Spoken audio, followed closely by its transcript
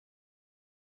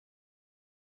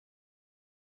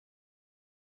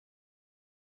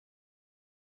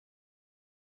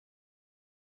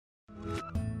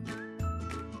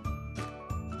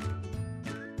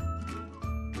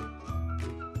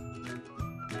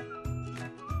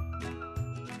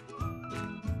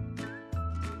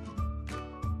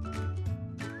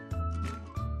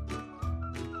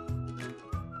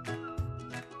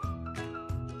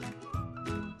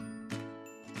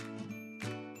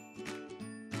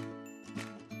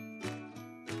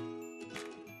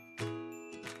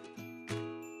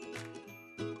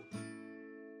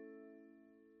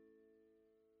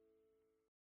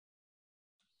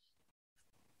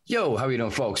Yo, how are you doing,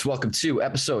 folks? Welcome to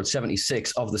episode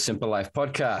 76 of the Simpa Life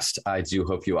podcast. I do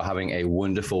hope you are having a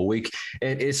wonderful week.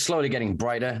 It is slowly getting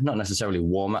brighter, not necessarily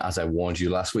warmer, as I warned you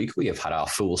last week. We have had our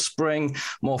full spring,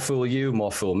 more fool you,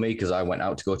 more fool me, because I went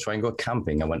out to try and go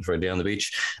camping. I went for a day on the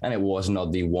beach, and it was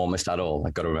not the warmest at all.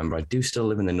 I've got to remember, I do still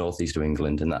live in the northeast of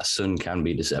England, and that sun can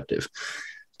be deceptive.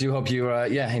 Do hope you're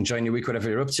enjoying your week, whatever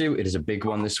you're up to. It is a big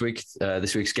one this week.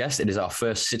 This week's guest, it is our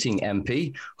first sitting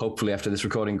MP. Hopefully, after this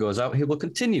recording goes out, he will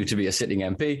continue to be a sitting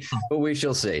MP, but we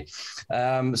shall see.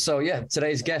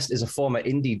 Today's guest is a former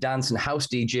indie dance and house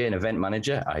DJ and event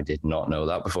manager. I did not know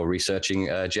that before researching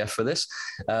Jeff for this.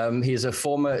 He is a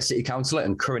former city councillor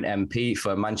and current MP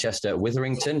for Manchester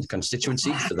Witherington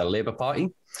constituency for the Labour Party.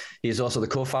 He is also the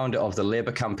co-founder of the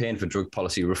Labour Campaign for Drug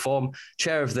Policy Reform,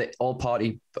 chair of the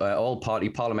All-Party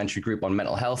Parliamentary Group on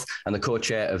Mental Health, and the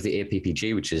co-chair of the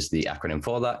APPG, which is the acronym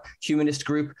for that, Humanist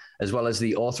Group, as well as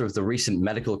the author of the recent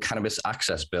Medical Cannabis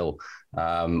Access Bill,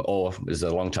 or as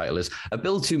the long title is, a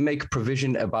bill to make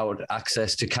provision about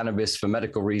access to cannabis for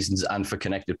medical reasons and for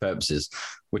connected purposes,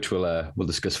 which we'll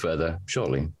discuss further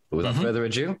shortly. But without further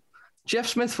ado, Jeff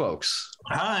Smith, folks.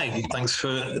 Hi, thanks for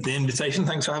the invitation.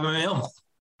 Thanks for having me on.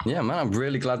 Yeah, man, I'm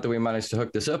really glad that we managed to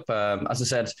hook this up. As I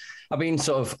said, I've been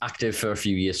sort of active for a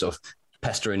few years, sort of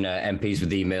pestering MPs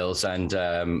with emails, and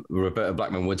Roberta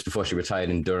Blackman-Woods, before she retired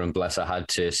in Durham, bless her, had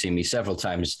to see me several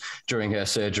times during her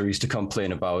surgeries to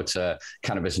complain about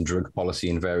cannabis and drug policy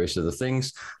and various other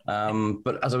things.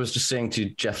 But as I was just saying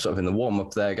to Jeff sort of in the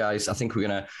warm-up there, guys, I think we're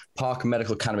going to park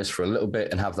medical cannabis for a little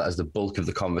bit and have that as the bulk of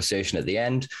the conversation at the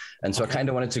end. And so I kind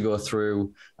of wanted to go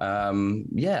through, a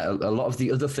lot of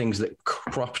the other things that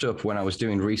cropped up when I was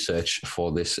doing research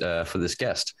for this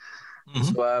guest.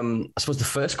 Mm-hmm. So I suppose the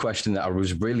first question that I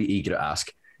was really eager to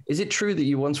ask, is it true that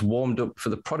you once warmed up for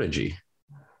the Prodigy?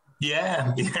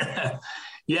 Yeah.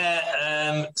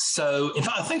 So in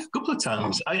fact, I think a couple of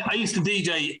times. I used to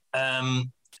DJ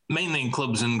mainly in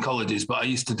clubs and colleges, but I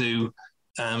used to do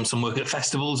some work at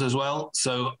festivals as well.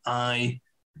 So I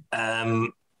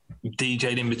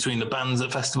DJ'd in between the bands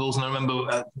at festivals. And I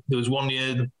remember there was one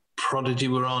year Prodigy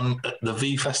were on at the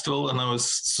V Festival, and I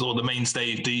was sort of the main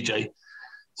stage DJ.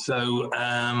 So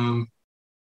I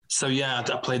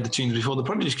played the tunes before the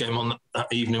Prodigy came on that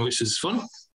evening, which was fun.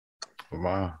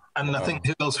 Wow. And I think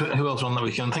who else were on that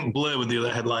weekend? I think Blur were the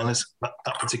other headliners that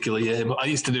particular year, but I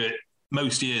used to do it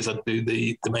most years. I'd do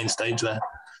the main stage there.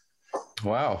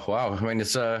 Wow. I mean,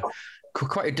 it's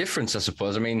quite a difference, I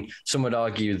suppose. I mean, some would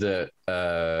argue that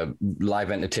live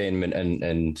entertainment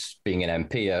and being an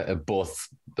MP are both,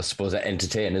 I suppose,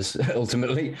 entertainers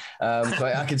ultimately.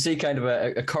 So I can see kind of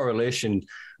a correlation.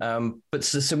 But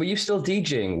so were you still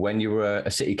DJing when you were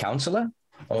a city councillor?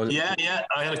 Yeah.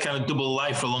 I had a kind of double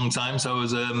life for a long time. So I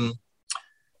was a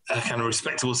kind of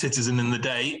respectable citizen in the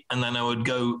day, and then I would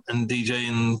go and DJ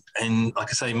in like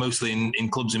I say, mostly in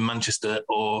clubs in Manchester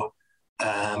or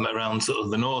around sort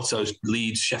of the north, so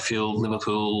Leeds, Sheffield,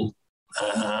 Liverpool,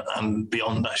 and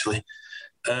beyond actually.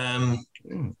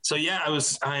 So yeah,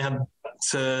 I had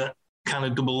to kind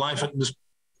of double life.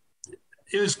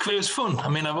 It was fun. I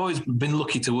mean, I've always been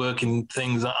lucky to work in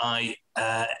things that I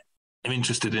am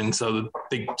interested in. So the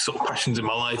big sort of passions in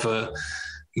my life are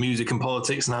music and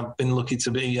politics, and I've been lucky to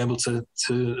be able to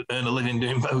earn a living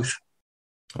doing both.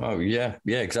 Oh, yeah,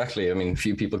 exactly. I mean,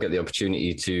 few people get the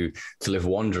opportunity to live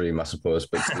one dream, I suppose,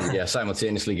 but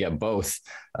simultaneously get both.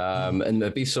 And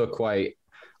they'd be so quite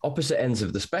opposite ends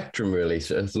of the spectrum, really.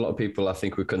 So a lot of people, I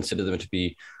think, would consider them to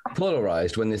be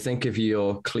polarized. When they think of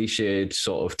your cliched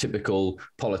sort of typical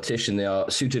politician, they are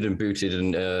suited and booted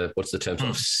and what's the term,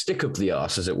 sort of stick up the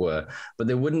arse, as it were. But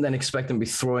they wouldn't then expect them to be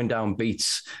throwing down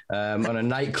beats on a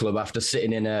nightclub after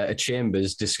sitting in a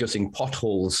chambers discussing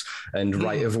potholes and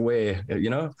right of way,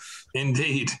 you know?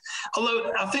 Indeed.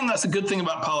 Although I think that's a good thing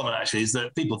about Parliament, actually, is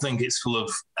that people think it's full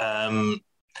of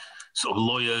sort of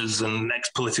lawyers and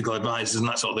ex-political advisors and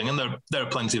that sort of thing. And there are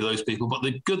plenty of those people. But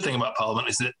the good thing about Parliament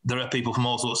is that there are people from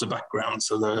all sorts of backgrounds.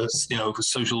 So there's,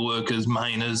 social workers,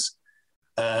 miners,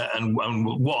 and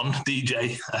one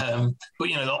DJ.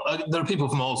 But, there are people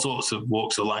from all sorts of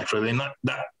walks of life, really. And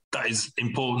that is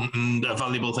important and a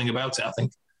valuable thing about it, I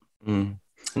think. Mm.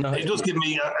 No, it does give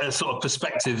me a sort of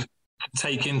perspective to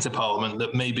take into Parliament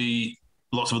that maybe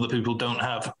lots of other people don't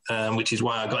have, which is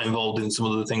why I got involved in some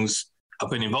of the things I've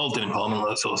been involved in Parliament,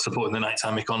 like sort of supporting the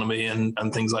nighttime economy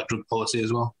and things like drug policy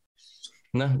as well.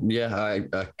 No, yeah,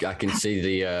 I can see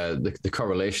the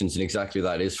correlations, and exactly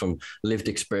that is from lived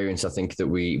experience. I think that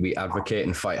we advocate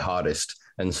and fight hardest,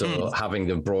 and so having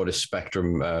the broadest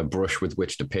spectrum brush with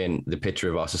which to paint the picture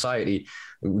of our society,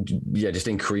 just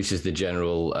increases the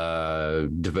general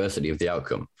diversity of the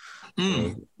outcome.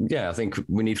 So, yeah, I think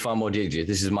we need far more DJs.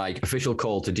 This is my official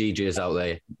call to DJs out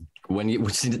there. When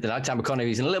the nighttime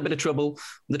economy is in a little bit of trouble,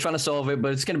 they're trying to solve it,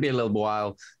 but it's going to be a little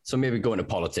while. So maybe go into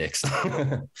politics.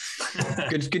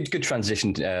 good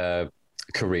transition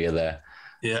career there.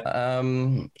 Yeah.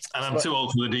 And I'm too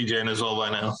old for the DJing as well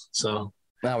by now. So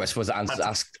now I suppose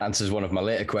that answers one of my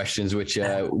later questions, which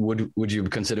would you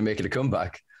consider making a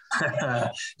comeback?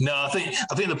 No, I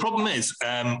think the problem is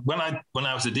when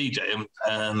I was a DJ,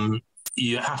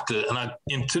 you have to,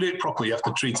 to do it properly, you have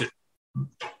to treat it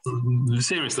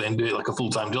seriously and do it like a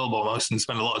full-time job almost, and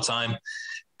spend a lot of time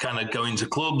kind of going to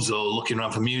clubs or looking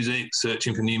around for music,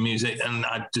 searching for new music, and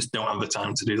I just don't have the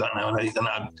time to do that nowadays. And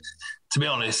to be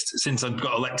honest, since I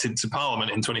got elected to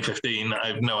Parliament in 2015, I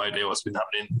have no idea what's been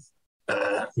happening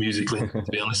musically, to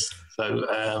be honest. So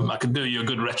I could do you a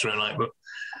good retro night,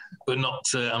 but not.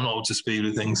 I'm not up to speed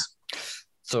with things.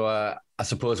 So I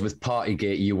suppose with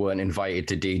Partygate, you weren't invited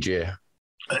to DJ.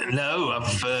 No, I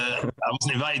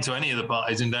wasn't invited to any of the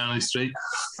parties in Downing Street.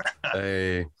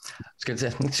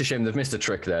 It's a shame they've missed a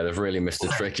trick there. They've really missed a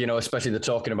trick. Especially they're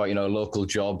talking about local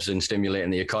jobs and stimulating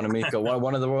the economy. Got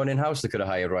one of their own in house they could have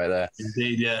hired right there.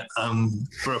 Indeed, yeah.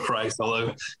 For a price,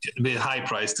 although it'd be a high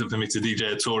price for me to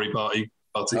DJ a Tory party.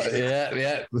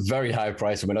 Yeah, very high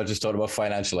price. We're not just talking about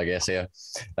financial, I guess, here.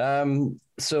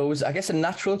 So it was, I guess, a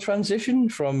natural transition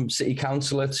from city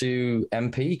councillor to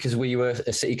MP, because we were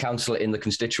a city councillor in the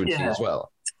constituency as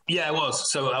well. Yeah, I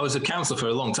was. So I was a councillor for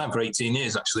a long time, for 18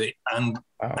 years, actually, and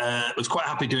was quite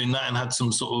happy doing that, and had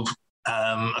some sort of,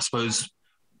 I suppose,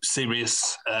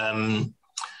 serious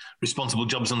responsible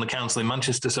jobs on the council in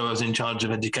Manchester. So I was in charge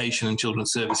of education and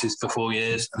children's services for 4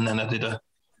 years, and then I did a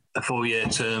 4-year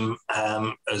term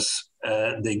as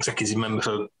the executive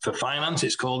member for finance,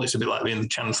 it's called. It's a bit like being the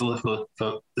chancellor for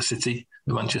the city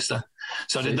of Manchester.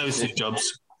 So I did those 2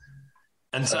 jobs.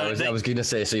 And so I was going to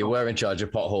say, so you were in charge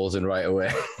of potholes and right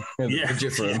away. Yeah,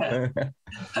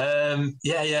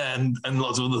 and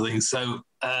lots of other things. So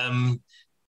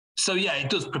it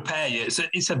does prepare you.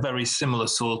 It's a very similar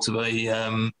sort of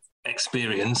a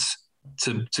experience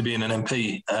to being an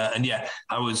MP.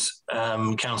 I was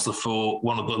councillor for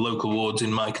one of the local wards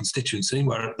in my constituency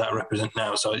where that I represent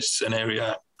now. So it's an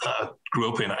area I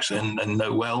grew up in actually and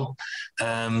know well.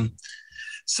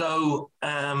 So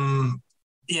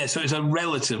it's a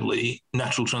relatively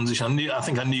natural transition. I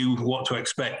think I knew what to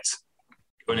expect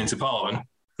going into Parliament,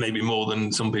 maybe more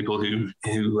than some people who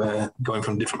going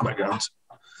from different backgrounds.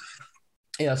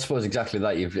 Yeah, I suppose exactly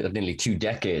that. You've had nearly 2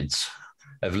 decades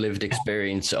of lived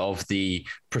experience of the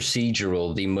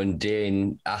procedural, the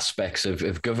mundane aspects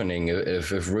of governing,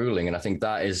 of ruling. And I think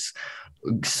that is,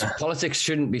 politics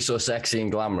shouldn't be so sexy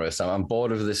and glamorous. I'm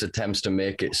bored of this attempts to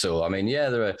make it so. I mean,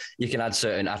 you can add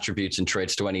certain attributes and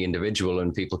traits to any individual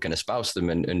and people can espouse them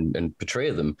and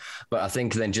portray them. But I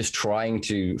think then just trying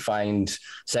to find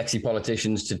sexy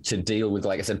politicians to deal with,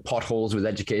 like I said, potholes with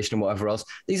education and whatever else,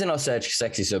 these are not such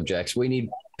sexy subjects. We need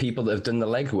people that have done the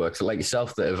legwork, like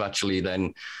yourself, that have actually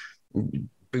then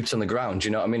boots on the ground.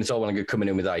 You know what I mean? It's all well and good coming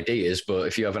in with ideas, but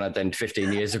if you haven't had then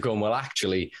 15 years of going, well,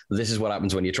 actually, this is what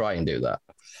happens when you try and do that.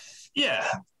 Yeah.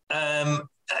 And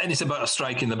it's about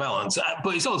striking the balance.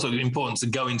 But it's also important to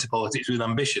go into politics with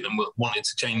ambition and wanting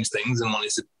to change things and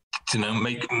wanting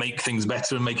to make things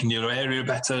better and making your area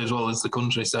better as well as the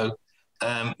country. So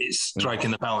it's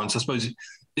striking the balance. I suppose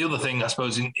the other thing,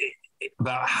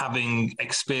 about having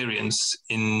experience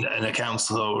in a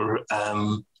council or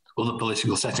other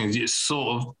political settings, you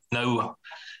sort of know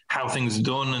how things are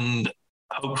done, and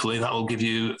hopefully that will give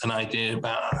you an idea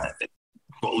about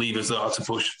what levers there are to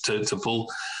push, to pull,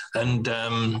 and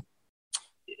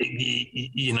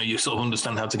you sort of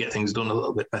understand how to get things done a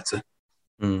little bit better.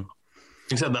 You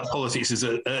said that politics is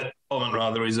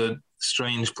Parliament is a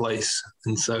strange place,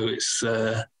 and so it's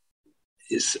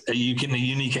a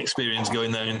unique experience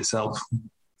going there in itself.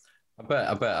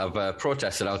 I bet I've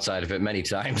protested outside of it many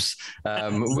times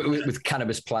with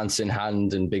cannabis plants in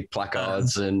hand and big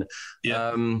placards. And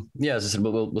as I said,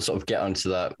 we'll sort of get onto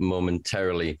that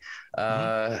momentarily.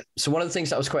 So one of the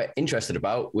things that I was quite interested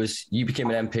about was you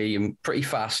became an MP and pretty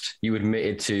fast you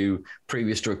admitted to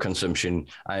previous drug consumption,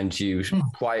 and you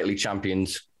quietly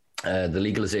championed the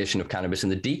legalization of cannabis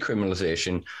and the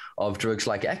decriminalization of drugs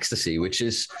like ecstasy, which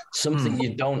is something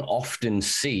you don't often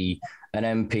see an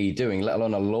MP doing, let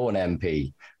alone a lone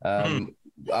MP.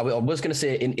 I was going to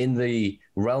say, in the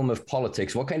realm of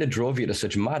politics, what kind of drove you to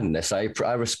such madness? I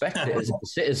respect it as a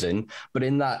citizen, but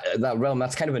in that realm,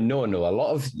 that's kind of a no-no. A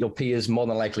lot of your peers more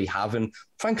than likely have, and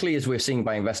frankly, as we're seeing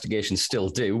by investigations, still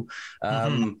do.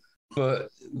 But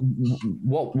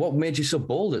what made you so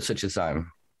bold at such a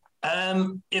time?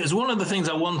 It was one of the things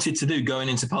I wanted to do going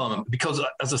into Parliament because,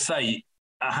 as I say,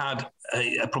 I had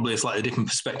probably a slightly different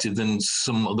perspective than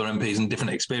some other MPs and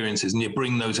different experiences, and you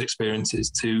bring those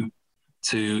experiences to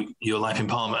your life in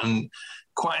Parliament. And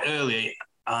quite early,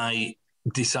 I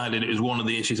decided it was one of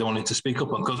the issues I wanted to speak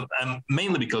up on, because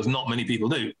mainly because not many people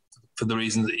do, for the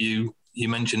reasons that you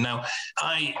mentioned. Now,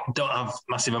 I don't have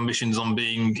massive ambitions on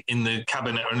being in the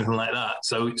cabinet or anything like that,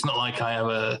 so it's not like I have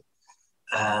a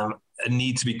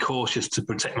need to be cautious to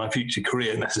protect my future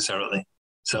career necessarily.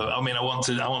 So, I mean, I want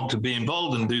to be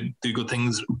involved and do good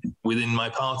things within my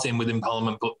party and within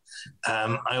Parliament, but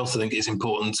I also think it's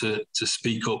important to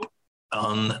speak up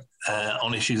on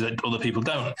issues that other people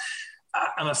don't.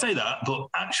 And I say that, but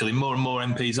actually more and more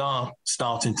MPs are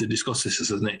starting to discuss this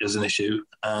as an issue,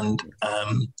 and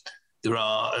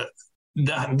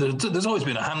there's always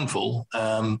been a handful.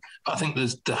 I think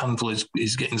the handful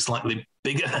is getting slightly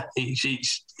bigger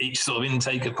each sort of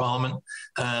intake of Parliament,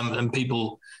 and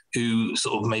people who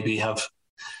sort of maybe have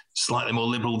slightly more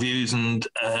liberal views and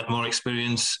more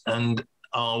experience and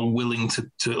are willing to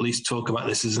at least talk about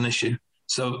this as an issue.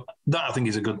 So that, I think,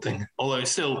 is a good thing. Although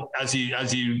it's still, as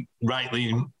you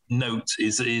rightly note,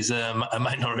 is a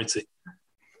minority.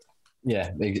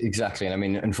 Yeah, exactly. And I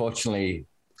mean, unfortunately,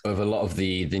 of a lot of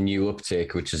the new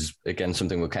uptake, which is, again,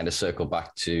 something we'll kind of circle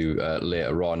back to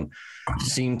later on,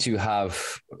 seem to have,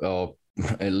 or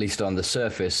at least on the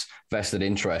surface, vested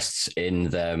interests in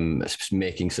them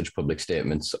making such public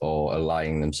statements or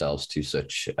allying themselves to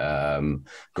such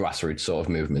grassroots sort of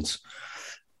movements.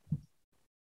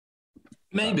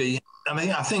 Maybe. I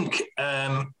mean, I think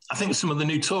some of the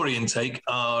new Tory intake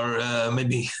are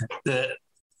maybe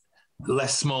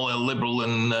less small and liberal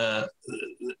than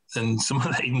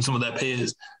even some of their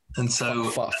peers, and so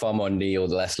far more neo,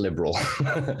 less liberal.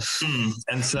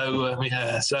 And so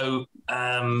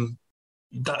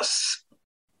that's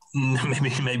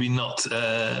maybe not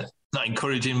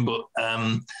encouraging, but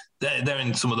they're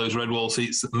in some of those red wall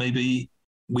seats that maybe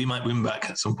we might win back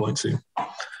at some point soon.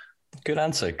 Good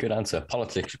answer.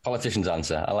 Politician's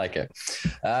answer. I like it.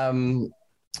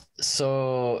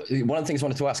 So one of the things I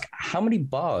wanted to ask, how many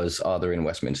bars are there in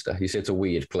Westminster? You say it's a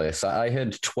weird place. I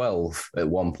heard 12 at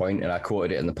one point, and I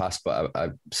quoted it in the past, but I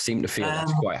seem to feel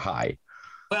that's quite high.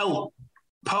 Well,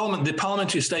 the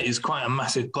parliamentary estate is quite a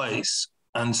massive place,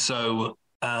 and so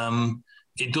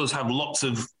it does have lots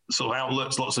of sort of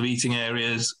outlets, lots of eating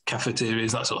areas,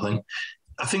 cafeterias, that sort of thing.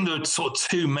 I think there are sort of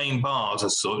two main bars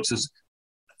as such.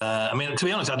 I mean, to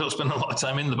be honest, I don't spend a lot of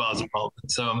time in the bars of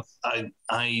Parliament, so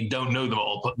I don't know them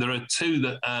all. But there are two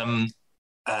that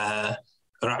are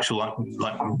actual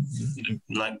like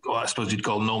what I suppose you'd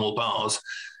call normal bars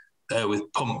with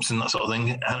pumps and that sort of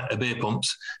thing, beer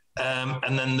pumps.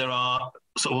 And then there are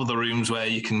sort of other rooms where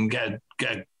you can get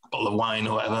a bottle of wine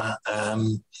or whatever. I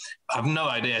have no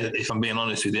idea, if I'm being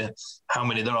honest with you, how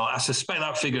many there are. I suspect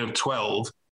that figure of 12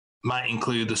 might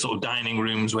include the sort of dining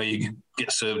rooms where you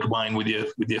get served wine with your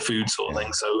food sort of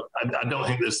thing. So I don't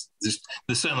think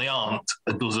there certainly aren't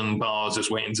a dozen bars just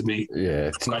waiting to be.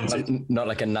 Yeah, it's not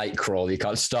like a night crawl. You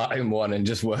can't start in one and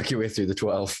just work your way through the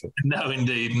 12. No,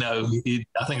 indeed, no.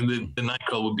 I think the night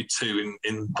crawl would be two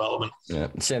in Parliament. Yeah,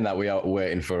 saying that, we are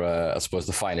waiting for, I suppose,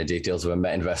 the finer details of a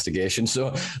Met investigation.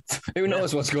 So who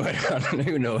knows what's going on?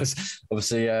 Who knows?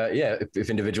 Obviously, if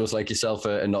individuals like yourself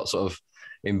are not sort of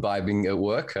imbibing at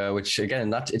work, which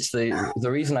again, it's the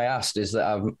reason I asked is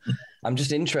that I'm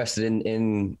just interested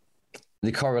in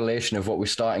the correlation of what we're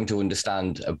starting to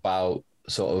understand about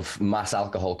sort of mass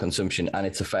alcohol consumption and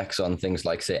its effects on things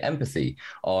like, say, empathy,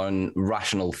 on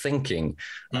rational thinking.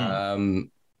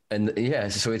 And yeah,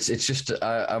 so it's just,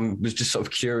 I was just sort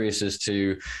of curious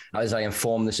as I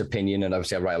inform this opinion, and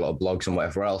obviously I write a lot of blogs and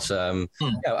whatever else. I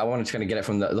wanted to kind of get it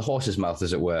from the horse's mouth,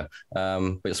 as it were.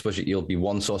 But I suppose you'll be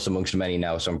one source amongst many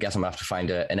now. So I guess I'm going to have to find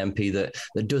an MP that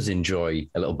does enjoy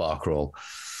a little bar crawl.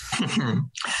 I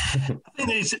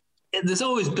think there's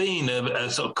always been a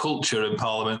sort of culture in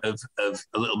Parliament of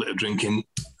a little bit of drinking.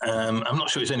 I'm not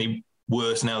sure it's any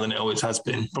worse now than it always has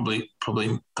been. Probably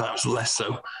perhaps less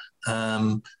so.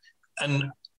 And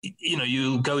you know,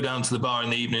 you go down to the bar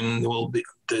in the evening.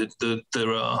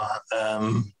 There are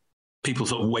people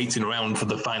sort of waiting around for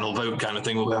the final vote, kind of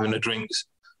thing. We're having a drinks,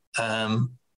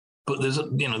 but there's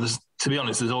to be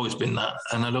honest, there's always been that,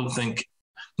 and I don't think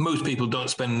most people don't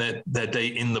spend their day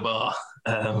in the bar.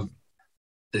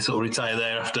 They sort of retire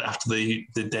there after the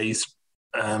day's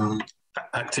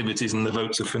activities and the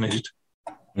votes are finished.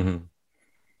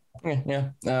 Mm-hmm. Yeah.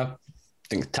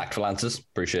 I think tactful answers.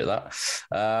 Appreciate that.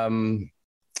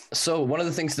 So one of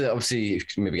the things that obviously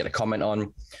maybe get a comment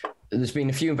on, there's been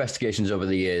a few investigations over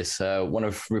the years. One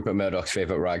of Rupert Murdoch's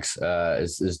favourite rags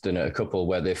has done a couple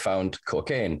where they found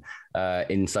cocaine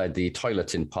inside the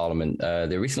toilets in Parliament.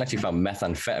 They recently actually found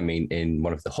methamphetamine in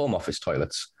one of the Home Office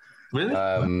toilets. Really?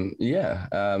 Yeah.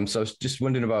 So I was just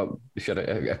wondering about if you had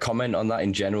a comment on that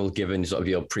in general, given sort of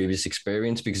your previous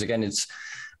experience, because again, it's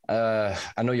I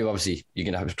know you're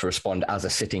going to have to respond as a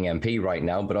sitting MP right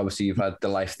now, but obviously you've had the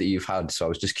life that you've had. So I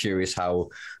was just curious how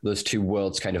those two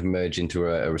worlds kind of merge into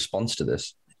a response to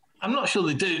this. I'm not sure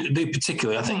they do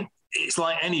particularly. I think it's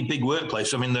like any big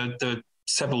workplace. I mean, there are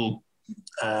several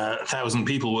thousand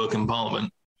people work in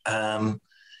Parliament.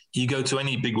 You go to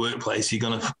any big workplace,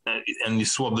 and you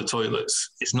swab the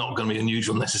toilets. It's not going to be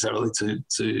unusual necessarily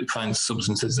to find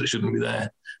substances that shouldn't be there.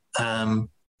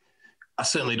 I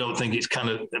certainly don't think it's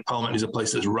Parliament is a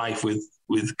place that's rife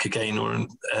with cocaine or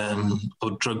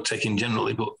drug taking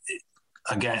generally. But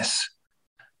I guess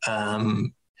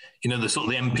the sort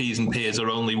of the MPs and peers are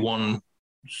only one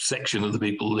section of the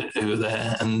people who are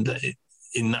there, and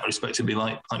in that respect, it'd be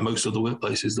like most other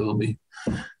workplaces.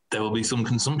 There will be some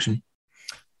consumption.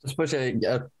 I suppose it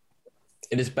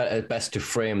is best to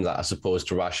frame that, I suppose,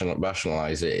 to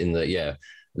rationalise it in that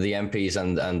the MPs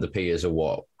and the peers are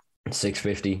what,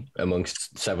 650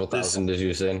 amongst several thousand, as you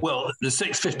were saying? Well, the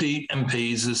 650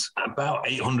 MPs is about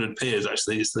 800 peers,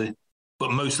 actually.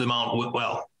 But most of them aren't, a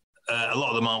lot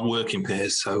of them aren't working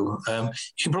peers. So you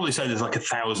can probably say there's like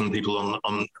 1,000 people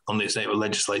on the estate of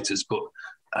legislators, but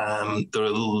there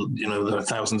are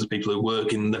thousands of people who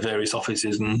work in the various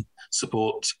offices and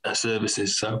support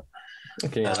services. So,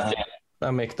 okay,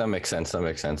 that makes sense. And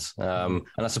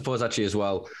I suppose actually as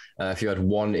well, if you had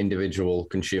one individual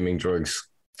consuming drugs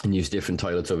and use different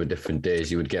toilets over different days,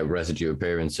 you would get residue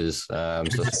appearances. So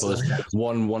I suppose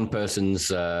one person's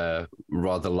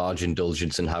rather large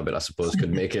indulgence and habit, I suppose,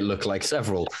 could make it look like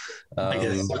several. I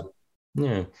guess.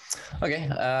 Yeah. Okay.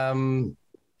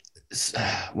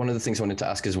 One of the things I wanted to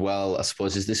ask as well, I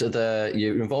suppose, is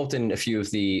you're involved in a few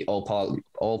of the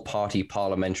all-party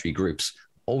parliamentary groups.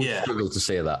 Always struggle to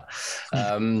say that.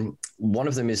 One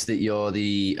of them is that you're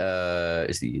the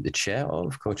chair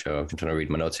of co-chair. I'm trying to read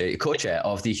my notes here. Co-chair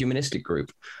of the humanistic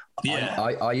group. Yeah.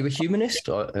 Are you a humanist?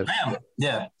 Or? I am.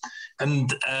 Yeah.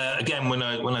 And again, when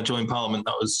I joined Parliament,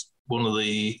 that was one of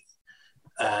the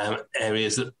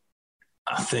areas that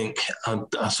I think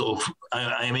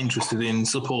I am interested in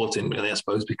supporting, really, I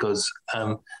suppose, because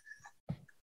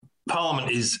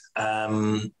Parliament is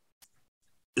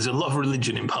there's a lot of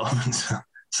religion in Parliament.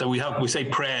 So we say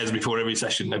prayers before every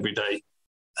session every day.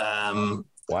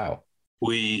 Wow.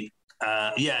 And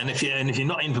if you're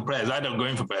not in for prayers, I don't go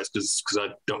in for prayers because I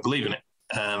don't believe in it.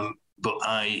 But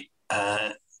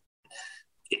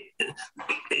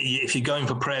if you're going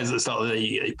for prayers at the start of the day,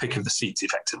 you get a pick of the seats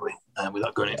effectively,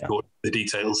 without going into the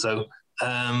details. So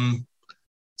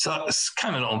that's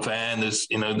kind of not unfair. And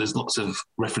there's lots of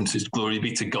references, glory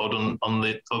be to God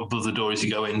above the door as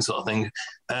you go in, sort of thing.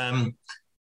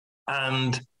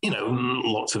 And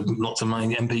lots of my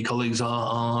MP colleagues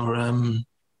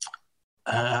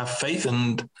have faith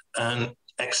and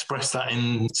express that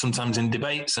sometimes in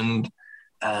debates and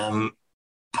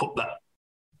put that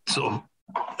sort of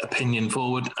opinion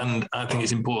forward. And I think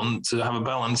it's important to have a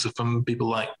balance from people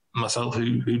like myself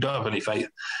who don't have any faith.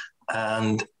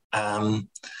 And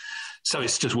so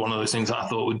it's just one of those things that I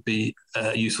thought would be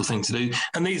a useful thing to do.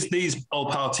 And these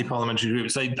all-party parliamentary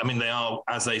groups, they are,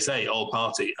 as they say,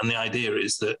 all-party. And the idea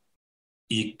is that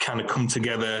you kind of come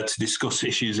together to discuss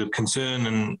issues of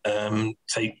concern and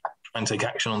take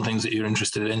action on things that you're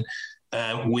interested in,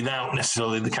 without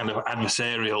necessarily the kind of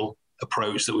adversarial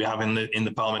approach that we have in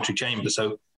the parliamentary chamber.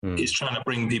 So it's trying to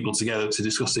bring people together to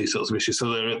discuss these sorts of issues.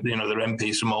 So there are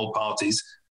MPs from all parties.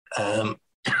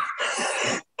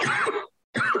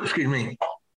 Excuse me,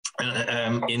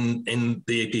 in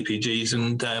the APPGs,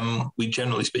 and we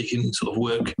generally speaking sort of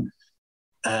work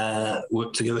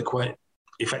together quite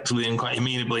effectively and quite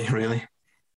amenably, really.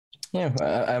 Yeah,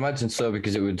 I imagine so,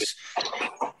 because it would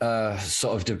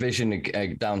sort of division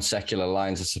down secular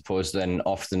lines, I suppose, then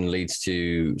often leads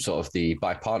to sort of the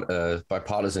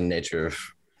bipartisan nature of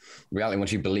reality.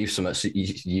 Once you believe so much,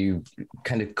 you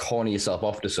kind of corner yourself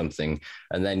off to something,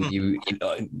 and then you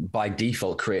by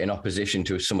default create an opposition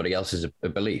to somebody else's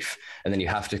belief, and then you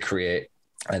have to create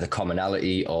either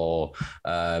commonality or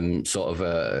sort of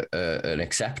an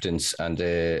acceptance and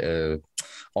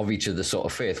of each of the sort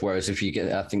of faith. Whereas if you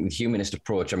get, I think, the humanist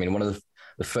approach, I mean, one of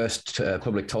the first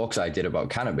public talks I did about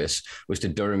cannabis was to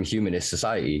Durham Humanist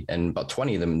Society, and about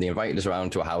 20 of them, they invited us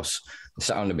around to a house,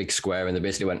 sat on a big square, and they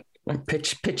basically went,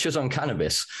 pictures on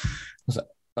cannabis. I was like,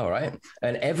 All right.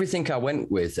 And everything I went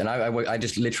with, and I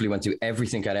just literally went through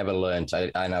everything I'd ever learned.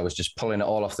 And I was just pulling it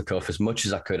all off the cuff as much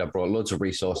as I could. I brought loads of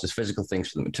resources, physical things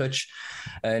for them to touch.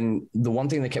 And the one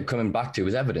thing they kept coming back to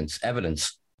was evidence.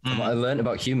 And what I learned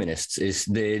about humanists is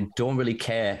they don't really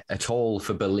care at all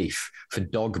for belief, for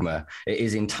dogma. It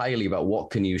is entirely about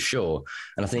what can you show.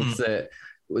 And I think that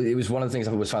it was one of the things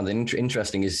I always found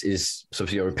interesting is sort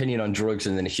of your opinion on drugs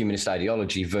and then a humanist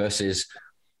ideology versus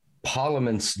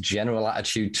Parliament's general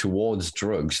attitude towards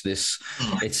drugs.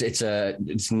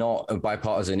 It's not a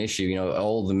bipartisan issue. You know,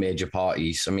 all the major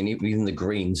parties, I mean, even the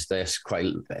Greens, they're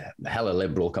quite hella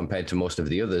liberal compared to most of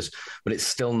the others, but it's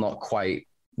still not quite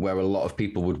where a lot of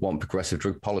people would want progressive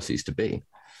drug policies to be.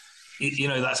 You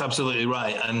know, that's absolutely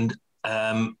right. And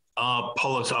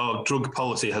our drug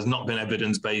policy has not been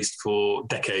evidence-based for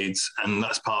decades, and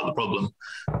that's part of the problem.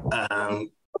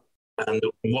 And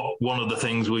one of the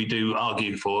things we do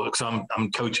argue for, because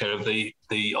I'm co-chair of the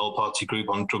all-party group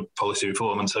on drug policy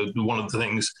reform, and so one of the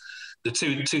things, the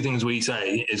two things we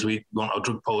say is we want our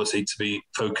drug policy to be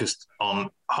focused on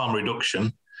harm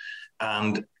reduction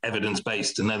and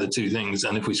evidence-based, and they're the two things.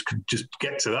 And if we could just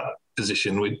get to that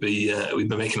position, we'd be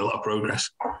making a lot of progress.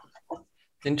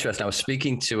 Interesting. I was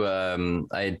speaking to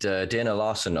I had Dana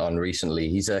Larson on recently.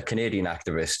 He's a Canadian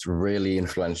activist, really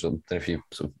influential. I don't know if you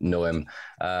sort of know him.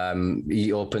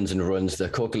 He opens and runs the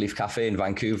Coca Leaf Cafe in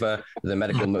Vancouver, the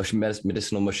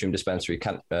medicinal mushroom dispensary,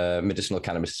 medicinal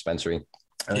cannabis dispensary.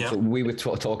 So we were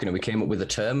talking and we came up with a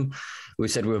term. We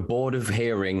said we were bored of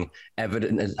hearing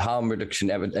evidence-based harm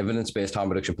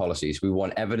reduction policies. We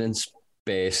want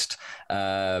evidence-based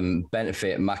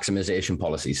benefit maximization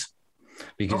policies.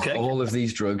 Because all of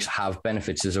these drugs have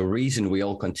benefits. There's a reason we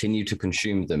all continue to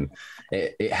consume them.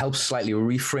 It helps slightly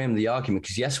reframe the argument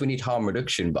because, yes, we need harm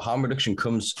reduction, but harm reduction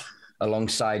comes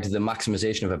alongside the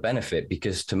maximization of a benefit,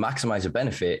 because to maximize a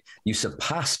benefit, you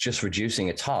surpass just reducing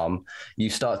its harm. You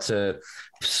start to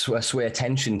sway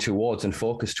attention towards and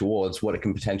focus towards what it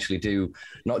can potentially do,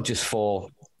 not just for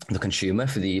the consumer,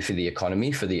 for the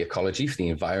economy, for the ecology, for the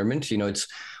environment. You know, it's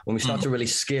when we start to really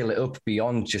scale it up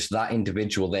beyond just that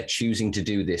individual, they're choosing to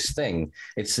do this thing.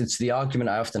 It's the argument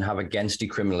I often have against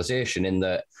decriminalization, in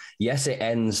that, yes, it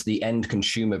ends the end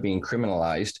consumer being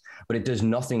criminalized, but it does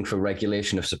nothing for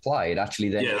regulation of supply. It actually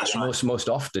then most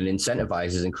often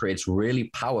incentivizes and creates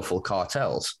really powerful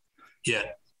cartels. Yeah.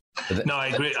 No, I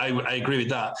agree. I agree with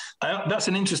that. That's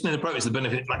an interesting approach, the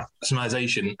benefit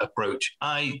maximization approach.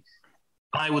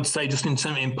 I would say, just in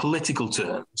political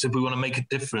terms, if we want to make a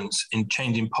difference in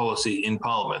changing policy in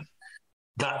Parliament,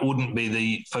 that wouldn't be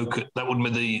the focus. That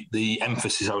wouldn't be the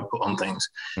emphasis I would put on things,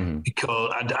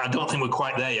 because I don't think we're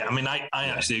quite there yet. I mean, I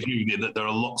actually agree with you that there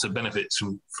are lots of benefits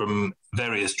from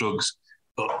various drugs,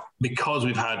 but because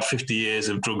we've had 50 years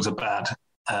of drugs are bad,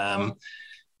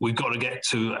 we've got to get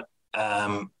to.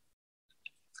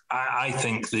 I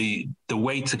think the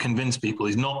way to convince people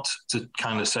is not to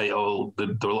kind of say, oh, there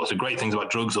are lots of great things about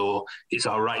drugs, or it's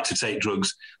our right to take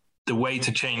drugs. The way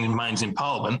to change minds in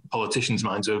Parliament, politicians'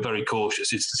 minds who are very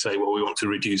cautious, is to say, well, we want to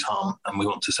reduce harm and we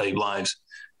want to save lives.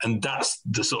 And that's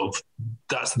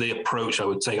the approach I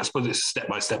would take. I suppose it's a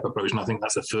step-by-step approach, and I think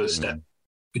that's the first step,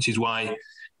 which is why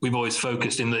we've always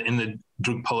focused in the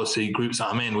drug policy groups that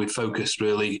I'm in, we've focused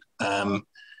really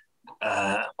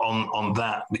on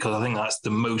that, because I think that's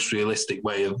the most realistic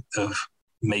way of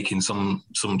making some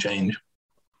change.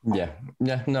 Yeah,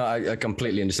 no, I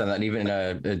completely understand that. And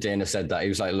even Dana said that. He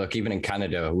was like, look, even in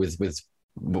Canada with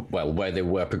where they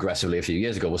were progressively a few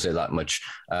years ago, we'll say that much,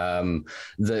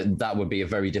 that would be a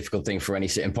very difficult thing for any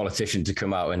sitting politician to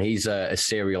come out. And he's a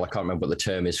serial, I can't remember what the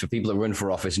term is, for people that run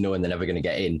for office knowing they're never going to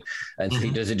get in. And he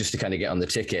does it just to kind of get on the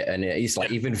ticket. And he's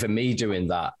like, even for me doing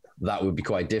that would be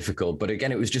quite difficult. But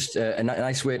again, it was just a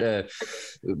nice way to,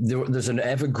 there's an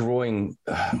ever-growing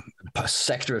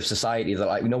sector of society that,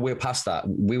 like, we're past that.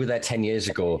 We were there 10 years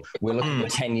ago. We're looking at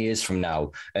 10 years from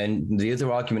now. And the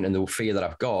other argument and the fear that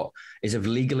I've got is of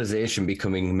legalization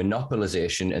becoming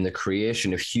monopolization and the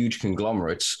creation of huge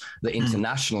conglomerates that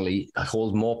internationally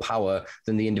hold more power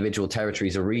than the individual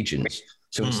territories or regions.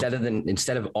 So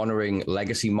instead of honoring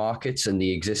legacy markets and the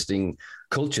existing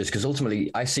cultures, because ultimately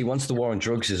I see once the war on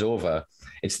drugs is over,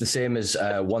 it's the same as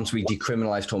once we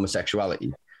decriminalized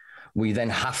homosexuality. We then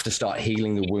have to start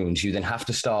healing the wounds. You then have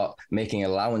to start making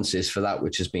allowances for that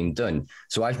which has been done.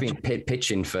 So I've been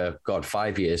pitching for,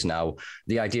 5 years now,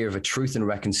 the idea of a Truth and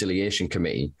Reconciliation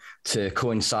Committee to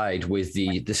coincide with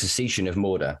the cessation of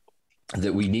murder.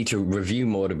 that we need to review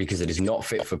more because it is not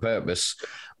fit for purpose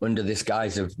under this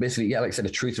guise of basically, yeah, like I said, a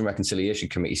Truth and Reconciliation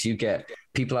Committee. So you get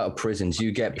people out of prisons,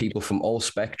 you get people from all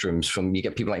spectrums, you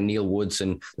get people like Neil Woods,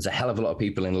 and there's a hell of a lot of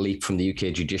people in Leap from the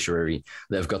UK judiciary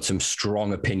that have got some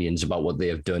strong opinions about what they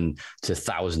have done to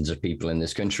thousands of people in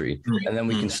this country. And then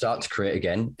we can start to create,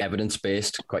 again,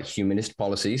 evidence-based, quite humanist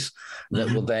policies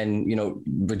that will then,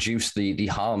 reduce the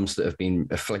harms that have been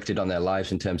inflicted on their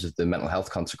lives in terms of the mental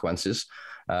health consequences.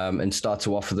 And start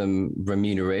to offer them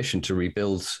remuneration to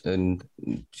rebuild and,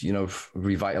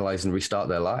 revitalize and restart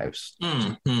their lives.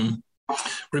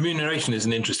 Remuneration is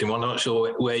an interesting one. I'm not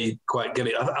sure where you quite get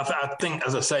it. I think,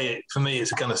 as I say, for me,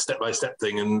 it's a kind of step-by-step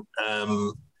thing. And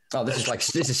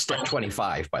this is step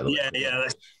 25, by the way. Yeah.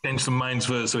 Let's change some minds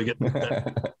first so we get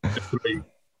step 3.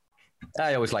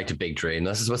 I always like to big dream.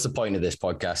 What's the point of this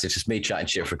podcast? It's just me chatting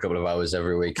shit for a couple of hours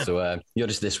every week. So you're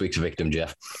just this week's victim,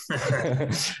 Jeff.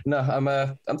 No,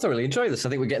 I'm thoroughly enjoying this. I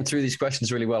think we're getting through these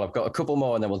questions really well. I've got a couple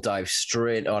more, and then we'll dive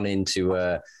straight on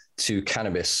into to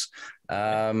cannabis.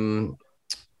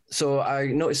 So I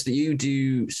noticed that you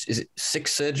do, is it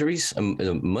 6 surgeries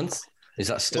a month? Is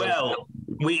that still? Well,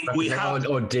 we have,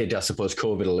 or did, I suppose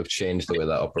COVID will have changed the way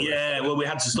that operates. Yeah, well, we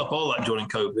had to stop all that during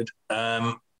COVID.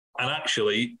 And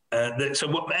actually, so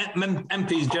what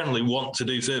MPs generally want to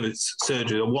do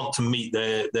surgery or want to meet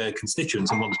their constituents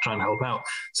and want to try and help out.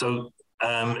 So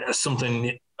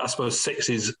something, I suppose 6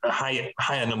 is a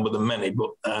higher number than many,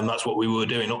 but that's what we were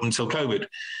doing up until COVID.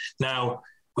 Now,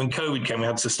 when COVID came, we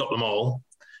had to stop them all.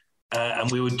 And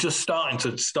we were just starting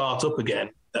to start up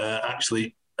again,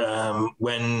 actually,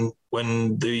 when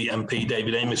the MP,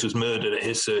 David Amos, was murdered at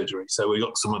his surgery. So we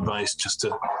got some advice just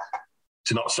to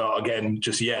not start again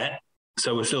just yet.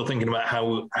 So we're still thinking about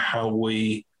how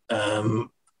we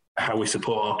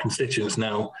support our constituents.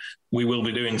 Now, we will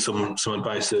be doing some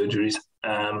advice surgeries,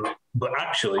 but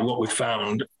actually what we've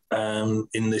found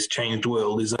in this changed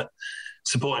world is that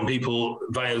supporting people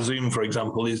via Zoom, for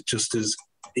example, is just as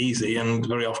easy and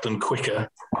very often quicker.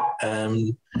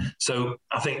 So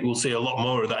I think we'll see a lot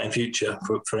more of that in future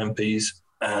for MPs.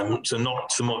 So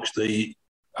not so much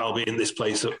I'll be in this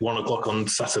place at 1:00 on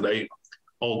Saturday,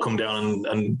 all come down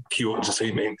and queue up to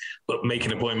see me, but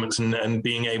making appointments and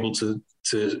being able to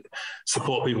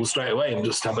support people straight away and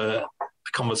just have a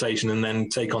conversation and then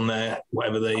take on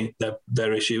whatever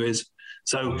their issue is.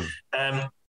 So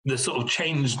the sort of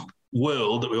changed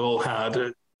world that we all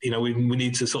had, we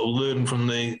need to sort of learn from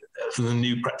the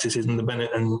new practices and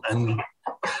the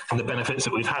benefits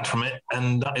that we've had from it,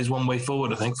 and that is one way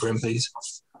forward, I think, for MPs.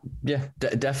 Yeah,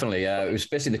 definitely. It was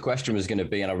basically the question was going to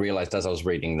be, and I realized as I was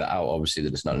reading that out, obviously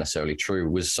that it's not necessarily true,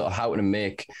 was sort of how to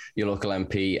make your local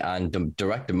MP and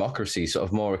direct democracy sort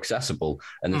of more accessible.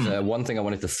 And there's one thing I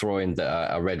wanted to throw in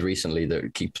that I read recently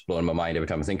that keeps blowing my mind every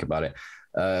time I think about it.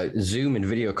 Zoom and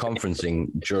video conferencing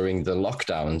during the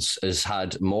lockdowns has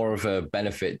had more of a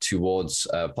benefit towards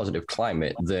positive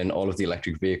climate than all of the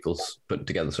electric vehicles put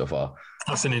together so far.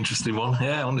 That's an interesting one.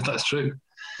 Yeah, I wonder if that's true.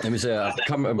 It was I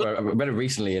read it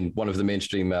recently in one of the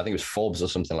mainstream, I think it was Forbes or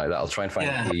something like that. I'll try and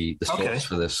find the source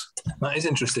for this. That is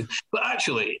interesting. But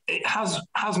actually, it has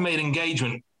made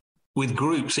engagement with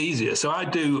groups easier. So I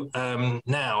do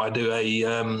now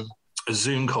a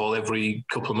Zoom call every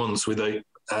couple of months with the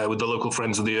local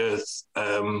Friends of the Earth.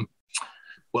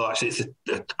 Well, actually, it's a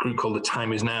group called The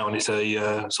Time Is Now, and it's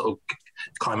a sort of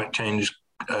climate change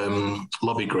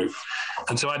lobby group.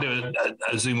 And so I do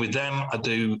a Zoom with them. I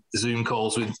do Zoom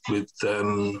calls with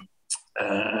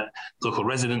local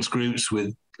residents groups,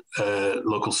 with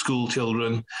local school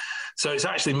children. So it's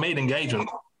actually made engagement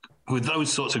with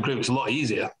those sorts of groups a lot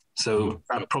easier. So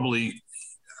I probably,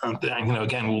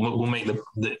 again, we'll make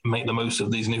the most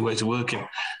of these new ways of working.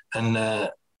 And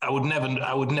I would never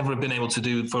have been able to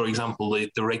do, for example,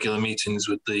 the regular meetings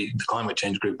with the climate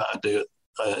change group that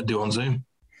I do on Zoom.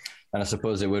 And I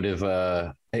suppose it would have,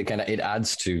 it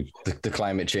adds to the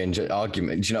climate change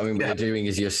argument. Do you know what I mean? What you're doing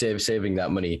is you're saving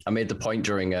that money. I made the point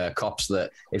during COPs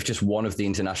that if just one of the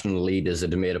international leaders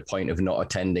had made a point of not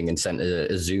attending and sent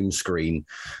a Zoom screen,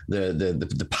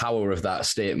 the power of that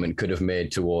statement could have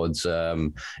made towards,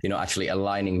 actually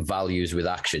aligning values with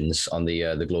actions on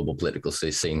the global political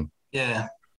scene. Yeah.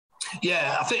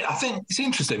 Yeah, I think it's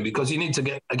interesting because you need to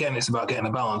it's about getting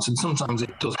a balance, and sometimes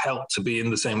it does help to be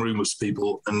in the same room with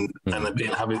people and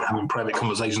having private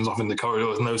conversations off in the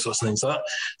corridors and those sorts of things. So that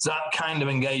kind of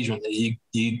engagement that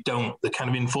you don't, the kind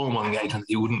of informal engagement that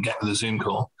you wouldn't get with a Zoom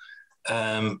call.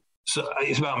 So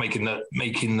it's about striking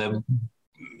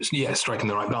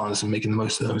the right balance and making the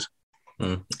most of those.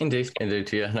 Indeed,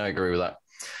 yeah, no, I agree with that.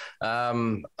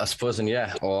 I suppose, and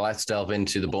let's delve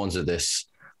into the bones of this.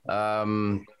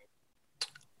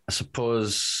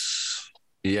 suppose,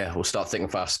 yeah, we'll start thinking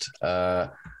fast.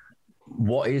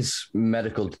 What is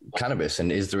medical cannabis,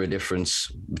 and is there a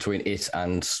difference between it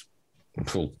and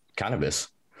cannabis?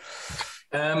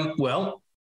 I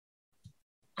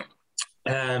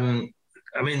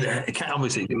mean,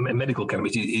 obviously, medical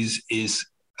cannabis is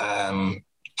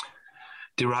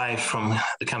derived from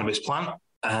the cannabis plant.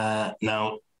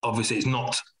 Now, obviously, it's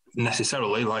not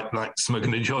necessarily like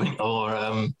smoking a joint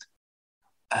or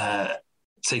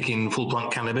taking full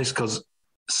plant cannabis, because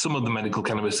some of the medical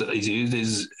cannabis that is used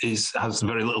has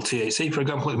very little THC, for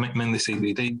example, mainly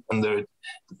CBD, and there are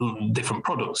different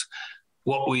products.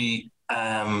 What we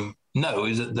know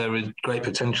is that there is great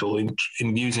potential in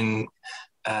using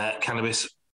cannabis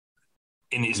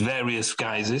in its various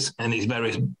guises and its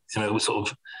various,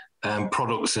 sort of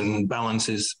products and balance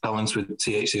with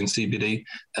THC and CBD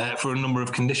for a number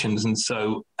of conditions. And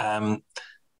so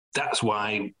that's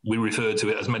why we refer to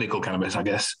it as medical cannabis, I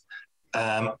guess.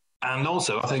 And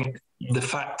also, I think the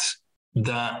fact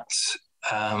that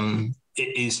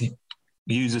it is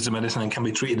used as a medicine and can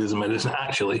be treated as a medicine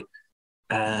actually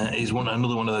is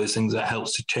another one of those things that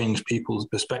helps to change people's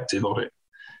perspective of it.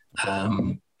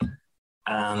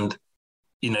 And,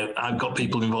 I've got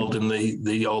people involved in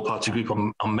the All Party group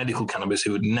on medical cannabis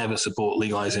who would never support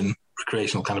legalizing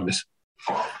recreational cannabis.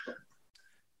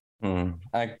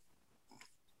 I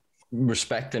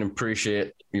respect and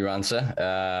appreciate your answer.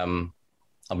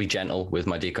 I'll be gentle with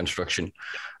my deconstruction.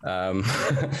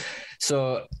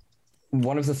 So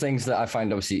one of the things that I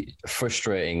find obviously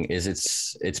frustrating is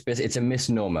it's a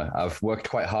misnomer. I've worked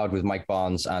quite hard with Mike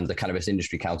Barnes and the Cannabis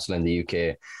Industry Council in the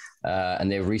UK, and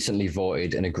they've recently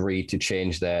voted and agreed to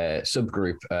change their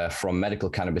subgroup from medical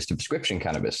cannabis to prescription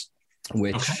cannabis,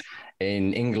 which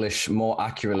in English more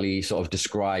accurately sort of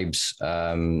describes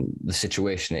the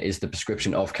situation. It is the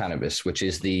prescription of cannabis, which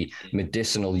is the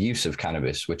medicinal use of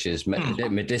cannabis, which is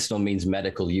medicinal means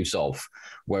medical use of,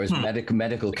 whereas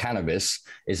medical cannabis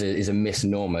is a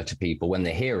misnomer to people. When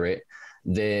they hear it,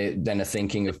 they then are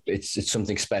thinking of it's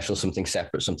something special, something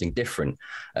separate, something different.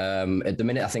 At the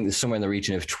minute, I think there's somewhere in the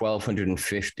region of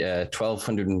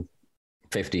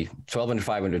 1,250 to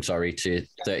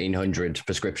 1,300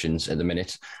 prescriptions at the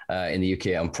minute in the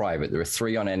UK on private. There are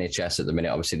 3 on NHS at the minute.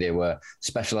 Obviously, there were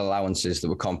special allowances that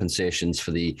were compensations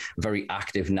for the very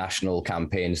active national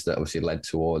campaigns that obviously led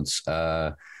towards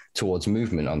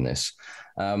movement on this.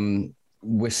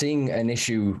 We're seeing an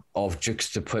issue of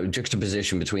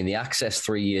juxtaposition between the access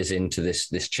 3 years into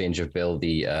this change of bill,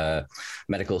 the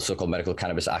so-called medical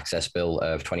cannabis access bill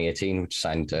of 2018, which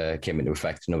came into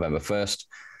effect November 1st.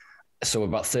 So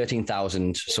about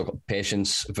 13,000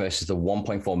 patients versus the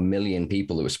 1.4 million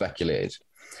people that were speculated.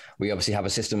 We obviously have a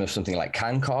system of something like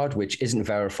CanCard, which isn't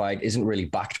verified, isn't really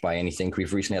backed by anything.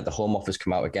 We've recently had the Home Office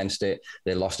come out against it.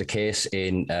 They lost a case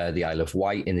in the Isle of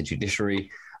Wight in the judiciary.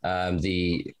 I'm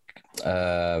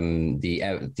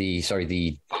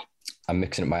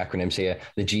mixing up my acronyms here.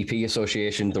 The GP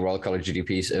Association, the Royal College of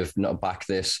GPs, have not backed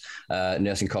this.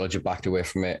 Nursing College have backed away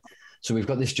from it. So we've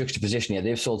got this juxtaposition here.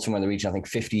 They've sold somewhere in the region, I think,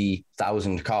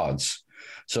 50,000 cards.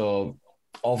 So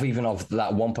of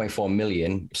that 1.4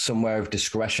 million, somewhere of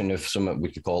discretion of some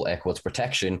we could call air quotes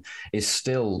protection is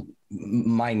still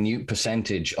minute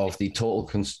percentage of the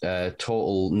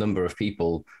total number of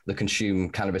people that consume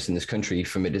cannabis in this country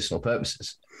for medicinal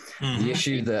purposes. The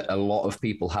issue that a lot of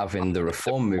people have in the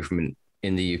reform movement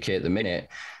in the UK at the minute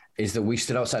is that we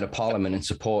stood outside of Parliament and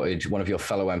supported one of your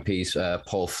fellow MPs,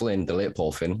 Paul Flynn, the late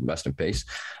Paul Flynn, rest in peace,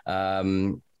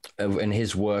 in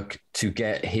his work to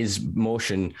get his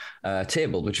motion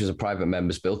tabled, which was a private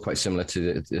member's bill, quite similar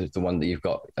to the one that you've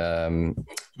got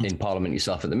in Parliament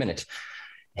yourself at the minute.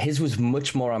 His was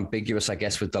much more ambiguous, I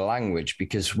guess, with the language,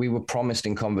 because we were promised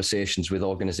in conversations with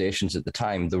organizations at the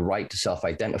time the right to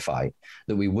self-identify,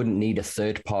 that we wouldn't need a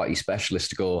third-party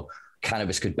specialist to go,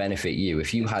 cannabis could benefit you.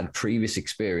 If you had previous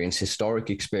experience, historic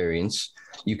experience,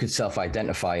 you could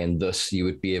self-identify and thus you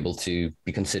would be able to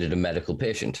be considered a medical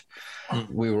patient.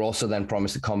 We were also then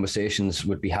promised that conversations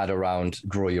would be had around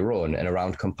grow your own and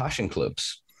around compassion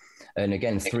clubs. And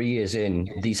again, 3 years in,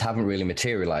 these haven't really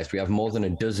materialized. We have more than a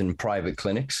dozen private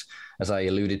clinics, as I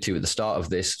alluded to at the start of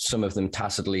this, some of them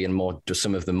tacitly and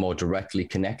some of them more directly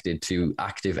connected to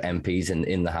active MPs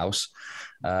in the House.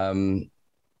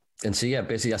 And so, yeah,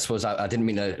 basically, I suppose I didn't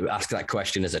mean to ask that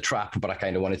question as a trap, but I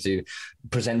kind of wanted to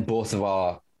present both of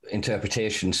our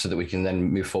interpretations so that we can then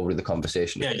move forward with the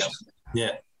conversation.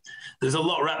 Yeah. There's a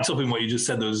lot wrapped up in what you just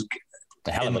said. There was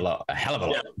a hell of a lot.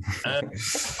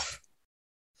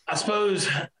 I suppose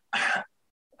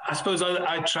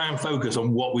I try and focus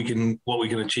on what we can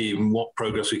achieve and what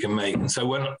progress we can make. And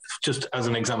so just as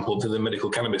an example to the medical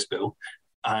cannabis bill,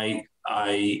 I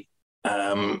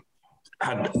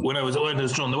had when I was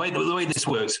drawn the way this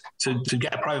works to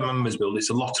get a private members bill, it's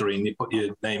a lottery and you put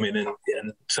your name in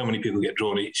and so many people get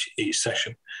drawn each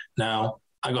session. Now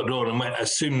I got drawn, and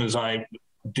as soon as I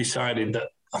decided that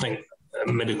I think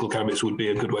medical cannabis would be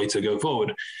a good way to go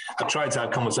forward, I tried to have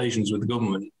conversations with the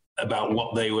government about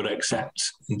what they would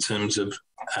accept in terms of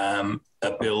a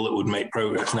bill that would make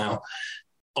progress. Now,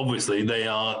 obviously, they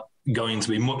are going to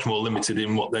be much more limited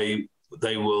in what they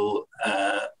will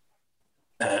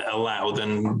allow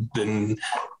than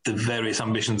the various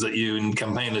ambitions that you and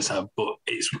campaigners have. But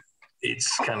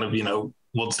it's kind of,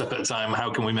 one step at a time. How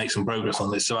can we make some progress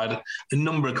on this? So I had a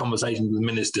number of conversations with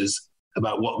ministers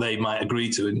about what they might agree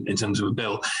to in terms of a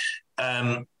bill.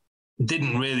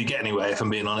 Didn't really get anywhere, if I'm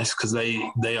being honest, because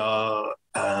they are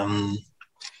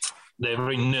they're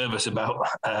very nervous about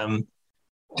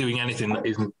doing anything that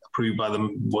isn't approved by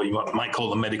what you might call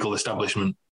the medical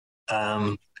establishment.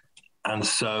 And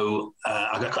so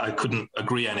I couldn't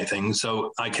agree anything.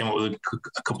 So I came up with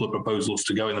a couple of proposals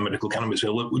to go in the medical cannabis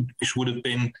bill, which would have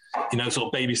been, sort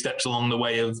of baby steps along the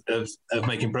way of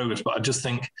making progress. But I just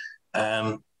think we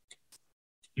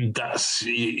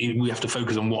have to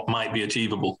focus on what might be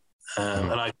achievable.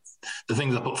 And the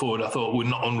things I put forward, I thought were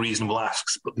not unreasonable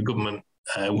asks, but the government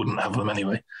wouldn't have them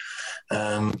anyway.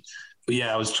 But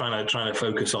yeah, I was trying to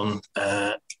focus on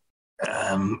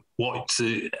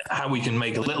how we can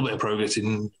make a little bit of progress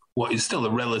in what is still a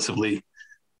relatively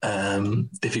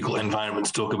difficult environment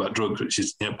to talk about drugs, which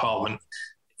is Parliament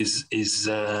is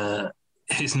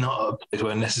not a place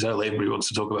where necessarily everybody wants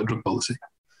to talk about drug policy.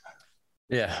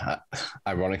 Yeah,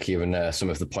 ironic, even some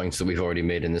of the points that we've already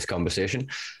made in this conversation.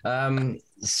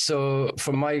 So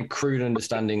from my crude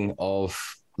understanding of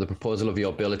the proposal of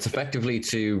your bill, it's effectively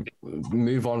to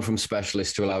move on from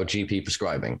specialists to allow GP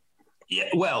prescribing. Yeah,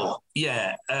 well,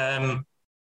 yeah,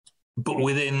 but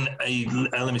within a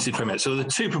limited framework. So the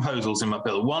two proposals in my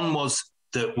bill. One was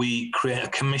that we create a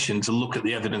commission to look at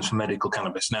the evidence for medical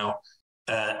cannabis now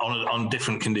on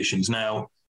different conditions. Now,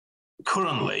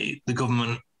 currently, the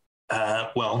government, the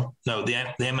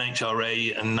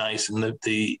MHRA and NICE and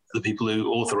the people who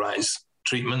authorise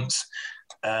treatments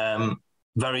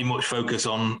very much focus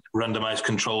on randomised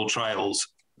controlled trials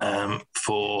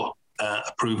for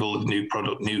approval of new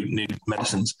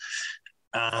medicines.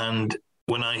 And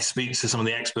when I speak to some of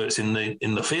the experts in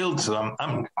the field, so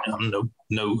I'm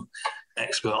no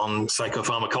expert on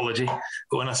psychopharmacology,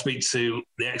 but when I speak to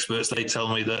the experts, they tell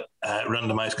me that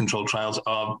randomized controlled trials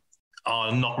are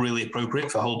not really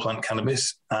appropriate for whole plant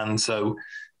cannabis, and so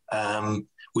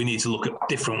we need to look at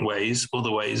different ways,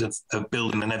 other ways of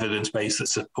building an evidence base that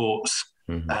supports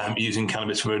using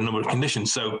cannabis for a number of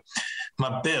conditions. So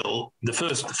my bill, the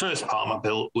first part of my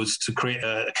bill was to create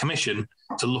a commission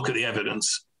to look at the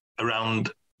evidence around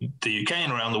the UK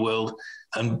and around the world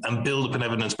and build up an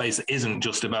evidence base that isn't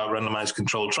just about randomized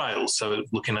controlled trials. So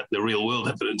looking at the real world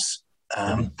evidence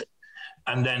and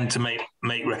then to make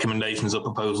recommendations or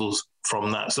proposals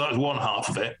from that. So that was one half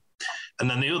of it. And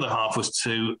then the other half was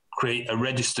to create a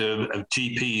register of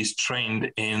GPs trained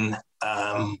in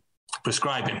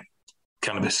prescribing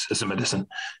cannabis as a medicine.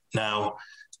 Now,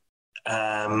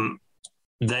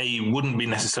 they wouldn't be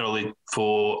necessarily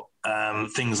for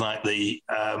things like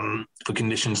for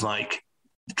conditions like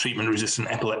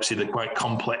treatment-resistant epilepsy, they're quite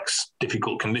complex,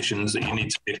 difficult conditions that you need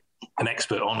to be an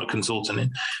expert on, a consultant in.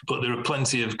 But there are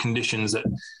plenty of conditions that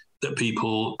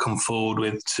people come forward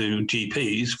with to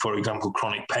GPs, for example,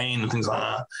 chronic pain and things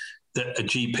like that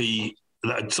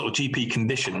are sort of GP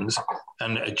conditions,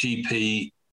 and a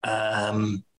GP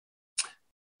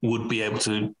would be able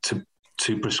to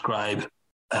prescribe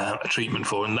a treatment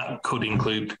for, and that could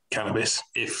include cannabis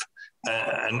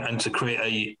and to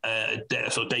create a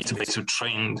database of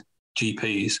trained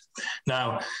GPs.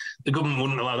 Now, the government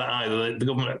wouldn't allow that either. The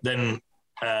government then,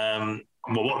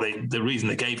 the reason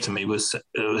they gave to me was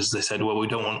they said, well, we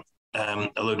don't want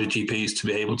a load of GPs to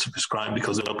be able to prescribe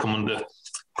because they'll come under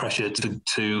pressure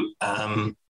to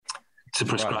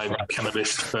prescribe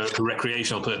cannabis for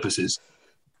recreational purposes.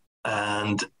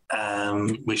 And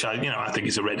which I think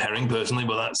is a red herring personally,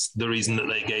 but that's the reason that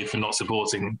they gave for not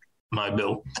supporting my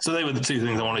bill. So they were the two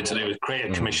things I wanted to do: was create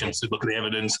a commission to look at the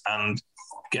evidence and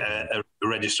get a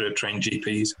register of trained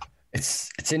GPs.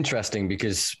 It's interesting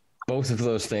because both of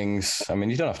those things, I mean,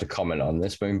 you don't have to comment on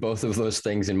this, but both of those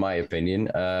things, in my opinion,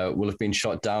 will have been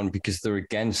shot down because they're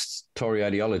against Tory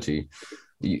ideology.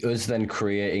 us then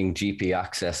creating GP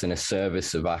access and a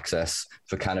service of access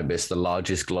for cannabis, the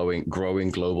largest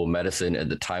growing global medicine at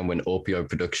the time when opioid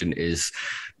production is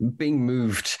being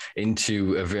moved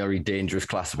into a very dangerous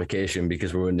classification,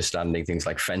 because we're understanding things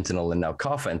like fentanyl and now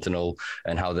carfentanil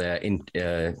and how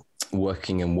they're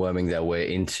working and worming their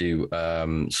way into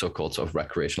so-called sort of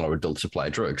recreational or adult supply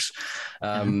drugs.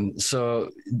 So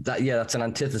that's an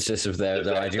antithesis of their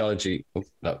ideology. Oh,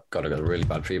 no, God, I got a really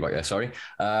bad feedback there. Sorry.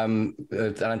 An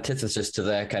antithesis to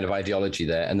their kind of ideology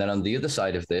there. And then on the other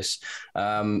side of this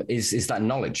is that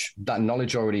knowledge. That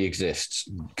knowledge already exists.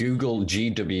 Google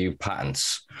GW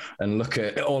patents and look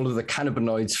at all of the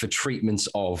cannabinoids for treatments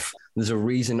of. There's a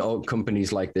reason all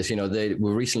companies like this, they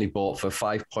were recently bought for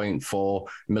 £5.4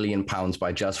 million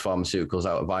by Jazz Pharmaceuticals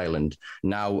out of Ireland.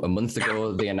 Now, a month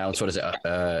ago, they announced,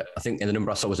 I think the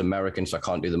number I saw was American, so I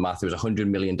can't do the math. It was a $100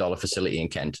 million facility in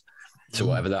Kent. So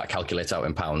whatever that calculates out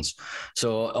in pounds.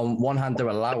 So on one hand, they're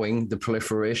allowing the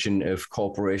proliferation of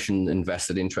corporation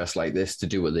invested interests like this to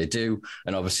do what they do.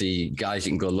 And obviously, guys,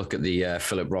 you can go look at the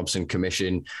Philip Robson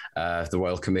Commission, the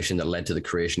Royal Commission that led to the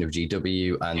creation of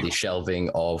GW and the shelving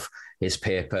of his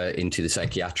paper into the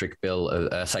psychiatric bill,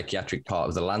 psychiatric part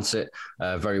of the Lancet.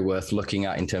 Very worth looking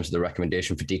at in terms of the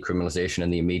recommendation for decriminalization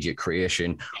and the immediate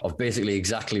creation of basically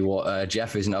exactly what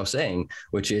Jeff is now saying,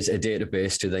 which is a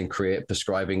database to then create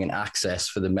prescribing and access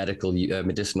for the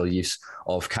medicinal use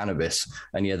of cannabis.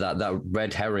 And that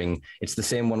red herring, it's the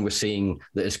same one we're seeing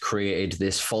that has created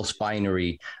this false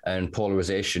binary and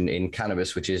polarization in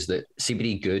cannabis, which is that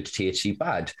CBD good, THC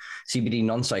bad, CBD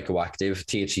non-psychoactive,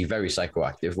 THC very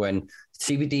psychoactive, when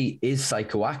CBD is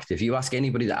psychoactive. You ask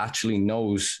anybody that actually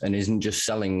knows and isn't just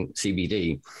selling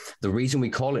CBD, the reason we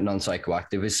call it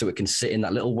non-psychoactive is so it can sit in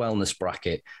that little wellness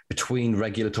bracket between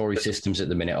regulatory systems at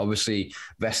the minute. Obviously,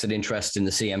 vested interest in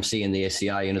the CMC and the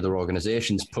ACI and other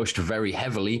organizations pushed very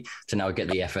heavily to now get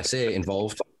the FSA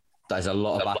involved. There's a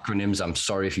lot of acronyms. I'm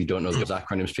sorry if you don't know those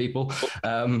acronyms, people.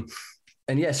 So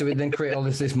it then create all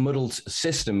this muddled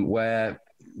system where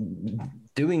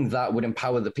doing that would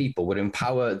empower the people, would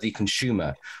empower the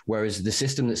consumer, whereas the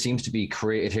system that seems to be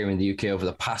created here in the UK over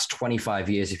the past 25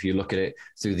 years, if you look at it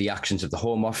through the actions of the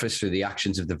Home Office, through the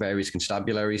actions of the various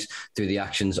constabularies, through the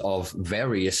actions of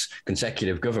various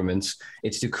consecutive governments,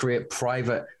 it's to create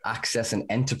private access and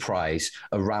enterprise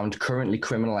around currently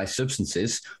criminalized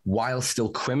substances while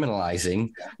still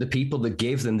criminalizing the people that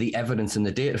gave them the evidence and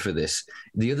the data for this.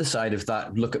 The other side of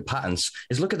that, look at patents,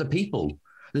 is look at the people.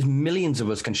 There's millions of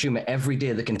us consume it every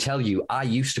day that can tell you, I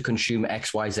used to consume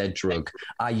XYZ drug.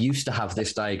 I used to have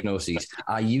this diagnosis.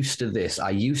 I used to this.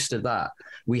 I used to that.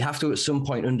 We have to at some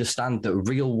point understand that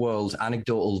real world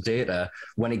anecdotal data,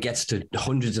 when it gets to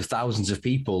hundreds of thousands of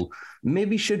people,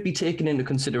 maybe should be taken into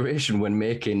consideration when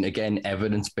making, again,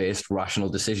 evidence-based rational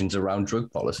decisions around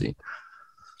drug policy.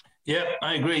 Yeah,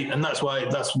 I agree. And that's why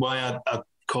I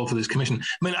call for this commission.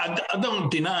 I mean, I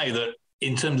don't deny that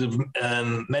in terms of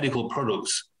medical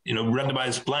products,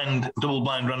 randomized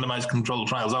double-blind randomized controlled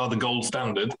trials are the gold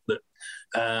standard. That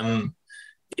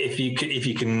if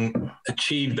you can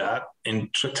achieve that in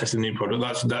testing a new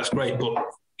product, that's great. But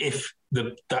if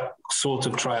that sort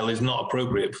of trial is not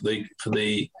appropriate for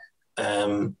the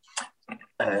in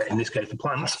this case the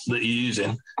plants that you're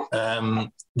using,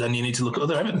 then you need to look at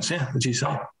other evidence. Yeah, as you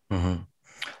say. Mm-hmm.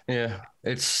 Yeah,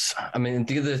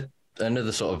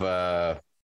 another sort of.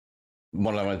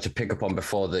 One I wanted to pick up on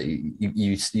before that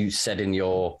you said in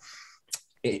your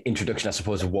introduction, I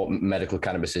suppose, of what medical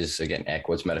cannabis is, again, air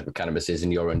quotes, medical cannabis is,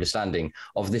 in your understanding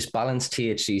of this balanced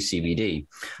THC CBD.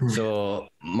 So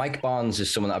Mike Barnes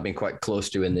is someone that I've been quite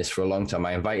close to in this for a long time.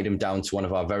 I invited him down to one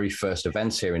of our very first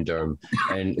events here in Durham,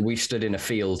 and we stood in a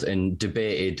field and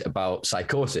debated about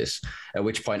psychosis, at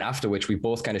which point, after which we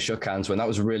both kind of shook hands when that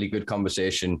was a really good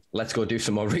conversation. Let's go do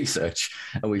some more research.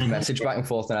 And we've messaged back and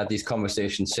forth and had these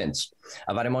conversations since.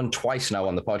 I've had him on twice now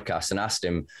on the podcast and asked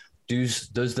him, does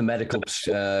the medical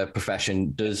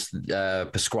profession, does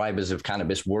prescribers of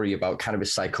cannabis worry about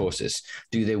cannabis psychosis?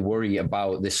 Do they worry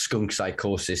about this skunk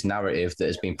psychosis narrative that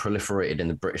has been proliferated in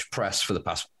the British press for the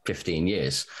past 15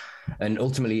 years? And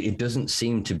ultimately, it doesn't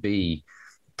seem to be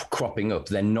cropping up.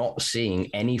 They're not seeing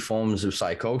any forms of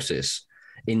psychosis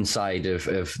inside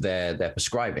of their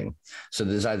prescribing. So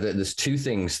there's two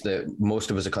things that most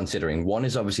of us are considering. One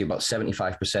is obviously about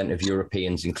 75% of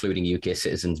Europeans, including UK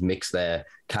citizens, mix their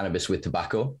cannabis with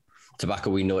tobacco.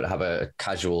 Tobacco, we know, to have a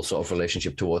casual sort of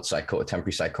relationship towards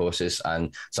temporary psychosis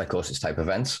and psychosis type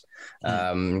events.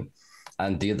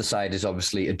 and the other side is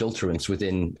obviously adulterants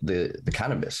within the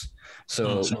cannabis.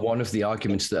 So one of the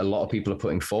arguments that a lot of people are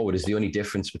putting forward is the only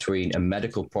difference between a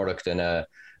medical product and a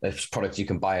product you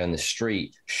can buy on the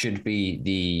street should be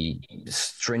the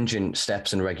stringent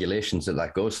steps and regulations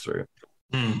that goes through.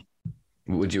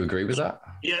 Would you agree with that?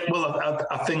 Yeah, well,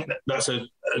 I think that's a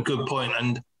good point.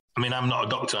 And I mean, I'm not a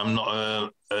doctor. I'm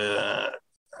not a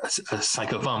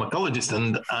psychopharmacologist,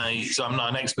 so I'm not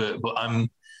an expert, but I'm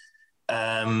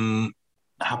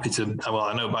happy to. Well,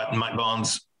 I know about Mike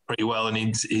Barnes pretty well, and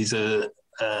he's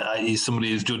somebody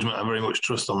whose judgment I very much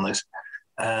trust on this.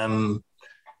 Yeah,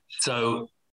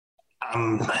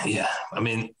 I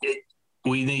mean,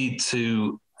 we need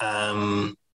to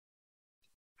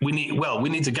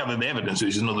gather the evidence,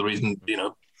 which is another reason,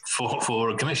 for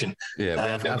a commission.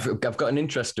 Yeah, I've got an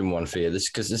interesting one for you.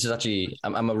 Because this is actually,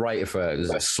 I'm a writer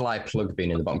there's a sly plug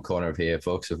being in the bottom corner of here,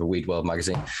 folks, of a Weed World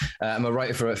magazine. I'm a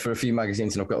writer for a few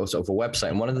magazines, and I've got sort of a website.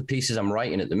 And one of the pieces I'm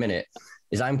writing at the minute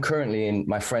is I'm currently in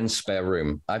my friend's spare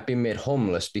room. I've been made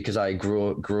homeless because I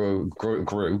grew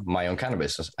my own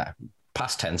cannabis.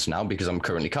 Past tense now, because I'm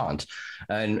currently can't.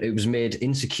 And it was made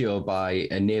insecure by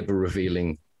a neighbor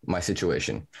revealing my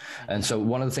situation. And so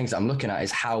one of the things I'm looking at is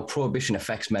how prohibition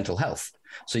affects mental health.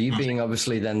 So you being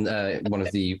obviously then one of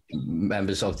the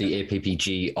members of the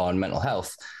APPG on mental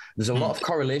health, there's a lot of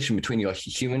correlation between your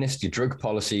humanist, your drug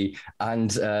policy,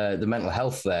 and the mental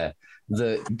health there.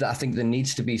 I think there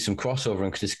needs to be some crossover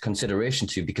and consideration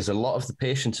to, because a lot of the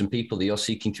patients and people that you're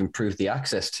seeking to improve the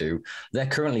access to, they're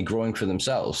currently growing for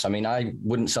themselves. I mean, I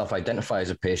wouldn't self-identify as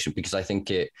a patient because I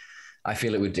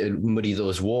feel it would muddy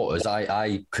those waters.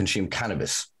 I consume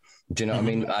cannabis. Do you know what I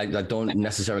mean? I don't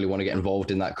necessarily want to get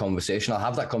involved in that conversation. I'll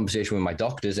have that conversation with my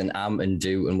doctors and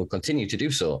will continue to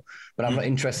do so. But I'm not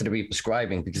interested to be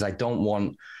prescribing, because I don't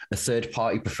want a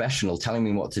third-party professional telling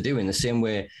me what to do, in the same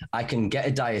way I can get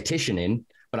a dietitian in,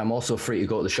 but I'm also free to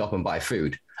go to the shop and buy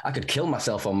food. I could kill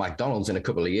myself on McDonald's in a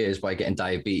couple of years by getting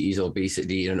diabetes,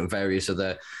 obesity, and various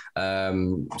other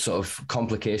sort of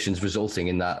complications resulting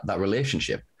in that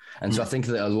relationship. And so I think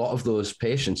that a lot of those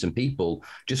patients and people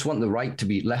just want the right to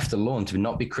be left alone, to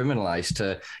not be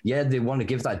criminalized, they want to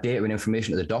give that data and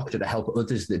information to the doctor to help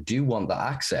others that do want that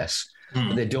access.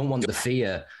 But they don't want the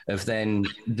fear of then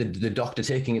the doctor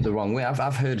taking it the wrong way.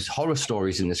 I've heard horror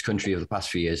stories in this country over the past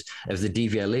few years of the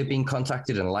DVLA being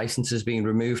contacted and licenses being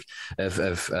removed, of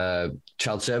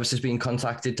child services being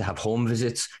contacted to have home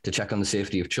visits to check on the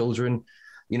safety of children.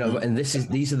 And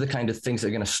these are the kind of things that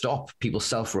are going to stop people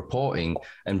self-reporting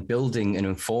and building and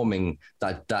informing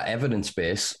that evidence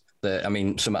base. That, I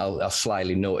mean, I'll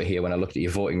slyly note here when I looked at your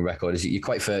voting record is that you're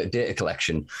quite for data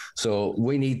collection. So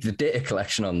we need the data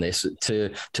collection on this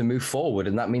to move forward.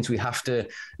 And that means we have to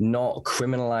not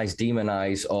criminalize,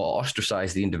 demonize, or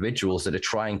ostracize the individuals that are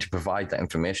trying to provide that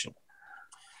information.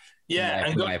 Yeah.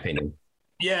 In my opinion.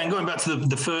 Yeah. And going back to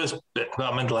the first bit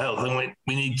about mental health, and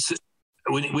we need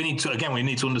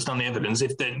to understand the evidence.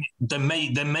 If there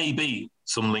may be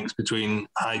some links between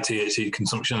high THC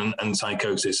consumption and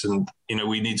psychosis, and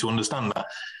we need to understand that.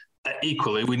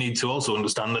 Equally, we need to also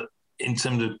understand that in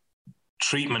terms of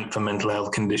treatment for mental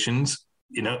health conditions,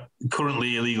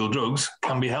 currently illegal drugs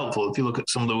can be helpful. If you look at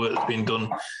some of the work that's been done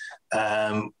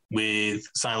with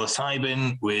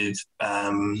psilocybin, with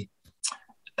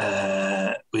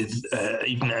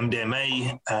even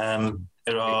MDMA.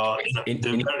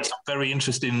 There's very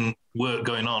interesting work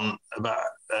going on about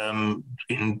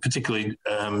in particularly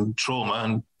trauma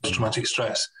and post-traumatic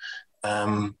stress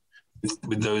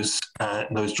with those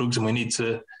drugs, and we need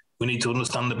to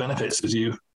understand the benefits, as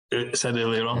you said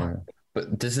earlier on. Yeah.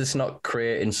 But does this not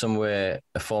create in some way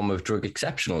a form of drug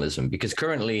exceptionalism? Because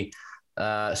currently,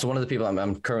 so one of the people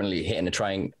I'm currently hitting to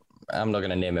try and, I'm not going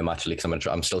to name him actually because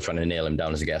I'm still trying to nail him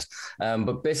down as a guest.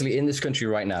 But basically in this country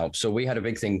right now, so we had a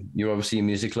big thing. You're obviously a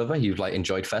music lover. You've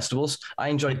enjoyed festivals. I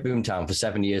enjoyed Boomtown for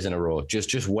 7 years in a row.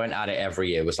 Just went at it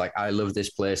every year. It was like, I love this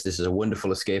place. This is a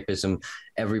wonderful escapism.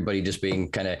 Everybody just being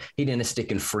kind of eating a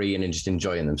stick and free and just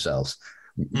enjoying themselves.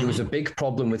 There was a big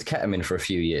problem with ketamine for a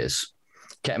few years.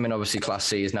 Ketamine, obviously, Class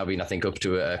C has now been, I think, up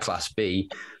to a Class B.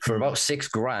 For about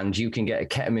 $6,000, you can get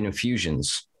ketamine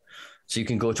infusions. So you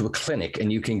can go to a clinic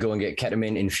and you can go and get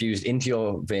ketamine infused into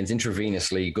your veins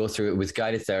intravenously, go through it with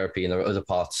guided therapy, and there are other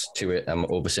parts to it. I'm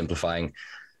oversimplifying.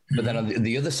 But then on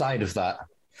the other side of that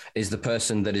is the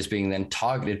person that is being then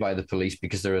targeted by the police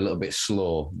because they're a little bit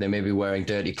slow. They may be wearing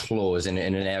dirty clothes in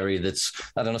an area that's,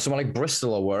 I don't know, somewhere like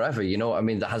Bristol or wherever, you know what I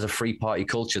mean, that has a free party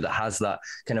culture, that has that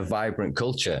kind of vibrant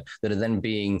culture, that are then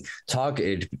being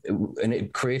targeted. And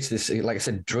it creates this, like I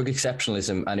said, drug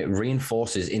exceptionalism, and it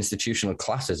reinforces institutional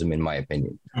classism, in my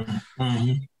opinion.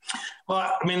 Mm-hmm.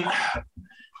 Well, I mean,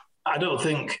 I don't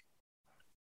think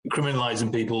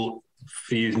criminalising people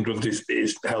for using drugs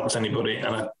helps anybody,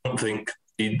 and I don't think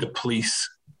the police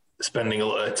spending a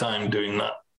lot of time doing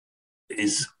that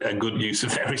is a good use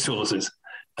of their resources.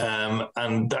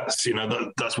 And that's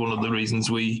that's one of the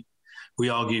reasons we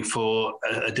argue for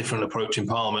a different approach in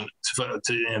Parliament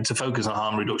to focus on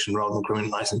harm reduction rather than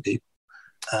criminalising people.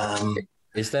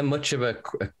 Is there much of a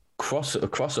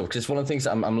crossover? Because one of the things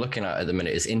that I'm looking at the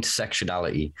minute is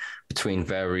intersectionality between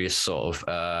various sort of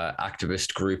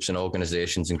activist groups and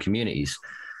organisations and communities.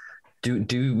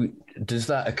 Does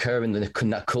that occur in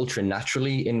that culture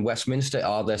naturally in Westminster?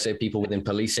 Are there, say, people within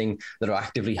policing that are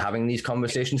actively having these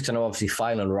conversations? Because I know obviously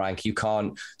file and rank, you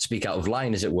can't speak out of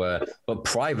line, as it were. But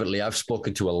privately, I've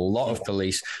spoken to a lot of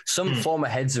police, some former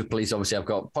heads of police. Obviously, I've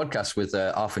got podcasts with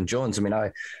Arthur Jones. I mean,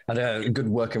 I had a good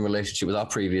working relationship with our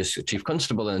previous chief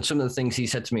constable, and some of the things he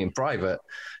said to me in private,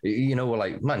 were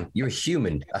like, man, you're a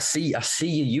human. I see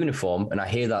your uniform, and I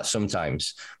hear that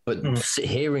sometimes. But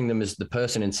hearing them as the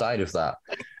person inside of that,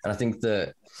 and I think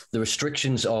that the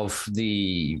restrictions of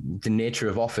the nature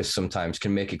of office sometimes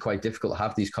can make it quite difficult to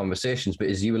have these conversations. But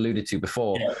as you alluded to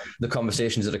before, the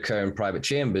conversations that occur in private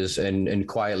chambers and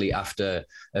quietly after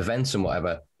events and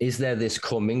whatever, is there this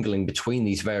commingling between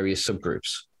these various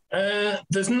subgroups?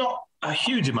 There's not a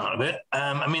huge amount of it.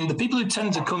 I mean, the people who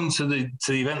tend to come to the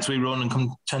events we run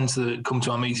and tend to come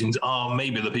to our meetings are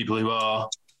maybe the people who are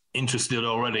interested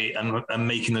already and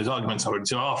making those arguments already.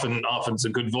 So Arthur's a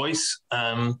good voice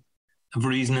of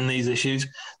reason in these issues.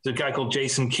 There's a guy called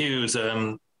Jason Q who's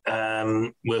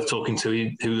worth talking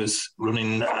to, who was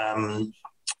running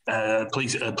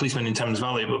policeman in Thames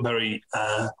Valley, but very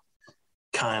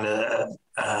kind of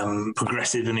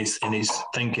progressive in his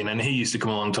thinking, and he used to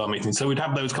come along to our meetings. So we'd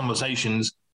have those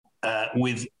conversations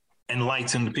with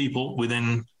enlightened people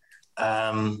within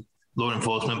law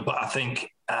enforcement, but I think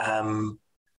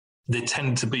they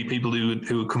tend to be people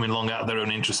who are coming along out of their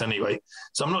own interest anyway.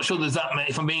 So I'm not sure there's that many,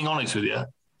 if I'm being honest with you,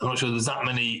 I'm not sure there's that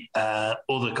many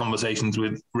other conversations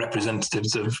with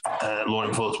representatives of law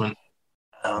enforcement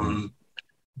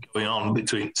going on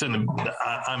between. Certainly,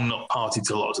 I'm not party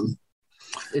to a lot of them.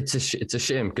 It's a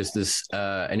shame because there's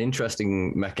an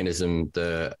interesting mechanism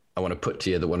that I want to put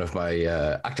to you that one of my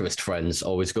activist friends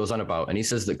always goes on about. And he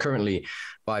says that currently,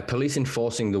 by police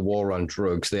enforcing the war on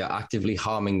drugs, they are actively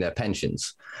harming their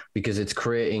pensions because it's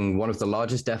creating one of the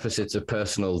largest deficits of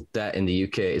personal debt in the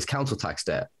UK is council tax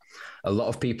debt. A lot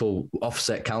of people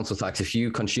offset council tax. If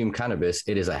you consume cannabis,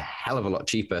 it is a hell of a lot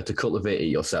cheaper to cultivate it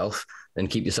yourself and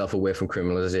keep yourself away from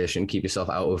criminalization, keep yourself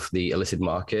out of the illicit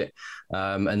market,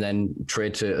 and then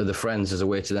trade to other friends as a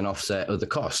way to then offset other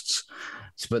costs.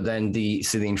 But then the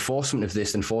enforcement of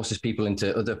this then forces people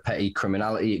into other petty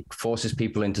criminality. It forces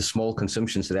people into small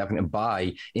consumption, so they're having to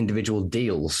buy individual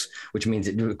deals, which means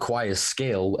it requires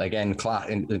scale. Again,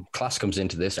 class comes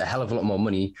into this, a hell of a lot more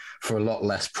money for a lot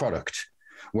less product.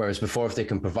 Whereas before, if they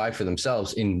can provide for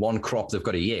themselves in one crop, they've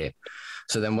got a year.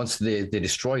 So then once they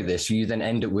destroy this, you then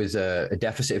end up with a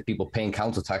deficit of people paying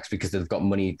council tax because they've got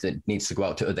money that needs to go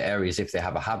out to other areas if they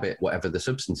have a habit, whatever the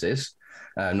substance is,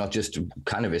 not just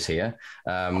cannabis here.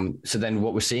 So then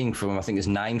what we're seeing from, I think there's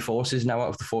 9 forces now out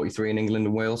of the 43 in England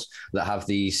and Wales that have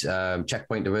these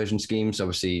checkpoint diversion schemes.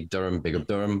 Obviously, Durham, big up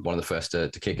Durham, one of the first to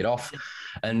kick it off.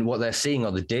 And what they're seeing,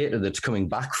 or the data that's coming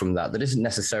back from that isn't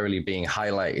necessarily being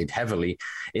highlighted heavily,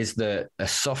 is that a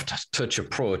soft touch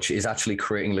approach is actually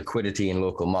creating liquidity in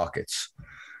local markets.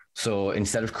 So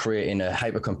instead of creating a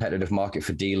hyper-competitive market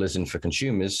for dealers and for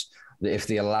consumers, that if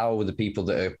they allow the people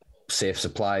that are safe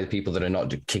supply, the people that are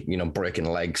not breaking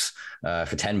legs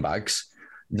for 10 bags,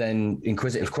 then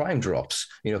inquisitive crime drops.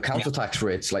 Council tax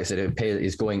rates, like I said,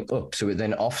 is going up. So it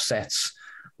then offsets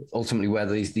ultimately where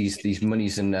these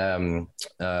monies and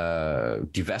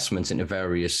divestments into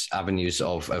various avenues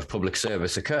of public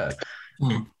service occur.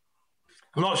 I'm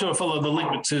not sure I follow the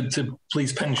link to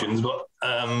police pensions, but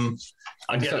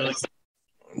I get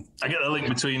the link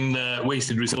between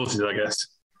wasted resources, I guess.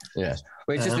 Yeah.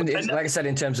 But it's just, like I said,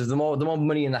 in terms of the more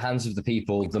money in the hands of the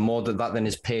people, the more that then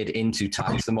is paid into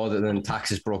tax, the more that then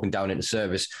tax is broken down into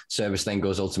service then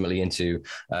goes ultimately into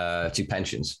to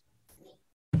pensions.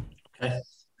 Okay.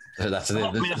 So that's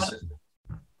I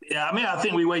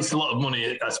think we waste a lot of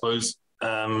money, I suppose,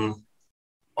 on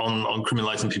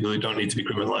criminalising people who don't need to be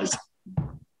criminalised.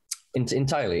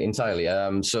 Entirely.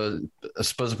 So I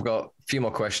suppose I've got a few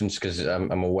more questions because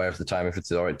I'm aware of the time. If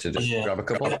it's all right to just grab a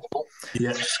couple.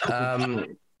 Yeah.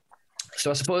 So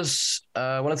I suppose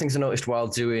one of the things I noticed while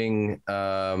doing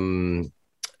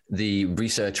the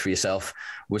research for yourself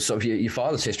was sort of your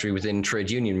father's history within trade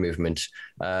union movement,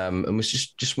 and was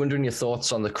just wondering your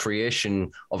thoughts on the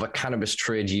creation of a cannabis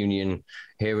trade union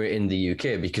here in the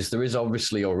UK, because there is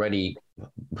obviously already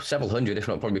several hundred, if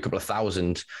not probably a couple of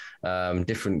thousand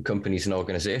different companies and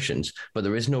organizations, but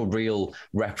there is no real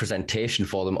representation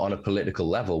for them on a political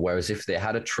level. Whereas if they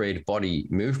had a trade body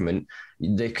movement,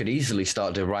 they could easily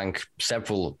start to rank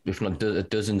several, if not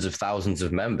dozens of thousands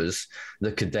of members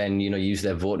that could then, use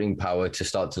their voting power to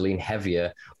start to lean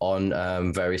heavier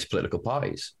on various political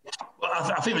parties. Well,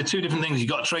 I think the two different things. You've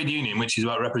got a trade union, which is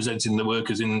about representing the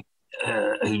workers in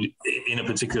a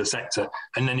particular sector,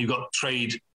 and then you've got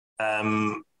trade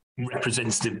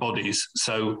representative bodies.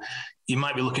 So you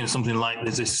might be looking at something like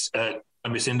there's this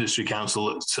Cannabis Industry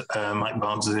Council that Mike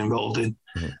Barnes is involved in,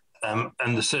 and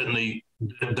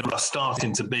there are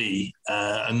starting to be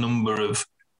a number of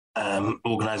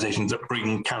organisations that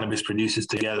bring cannabis producers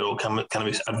together or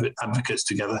cannabis advocates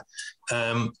together,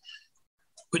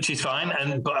 which is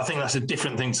fine. But I think that's a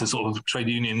different thing to sort of trade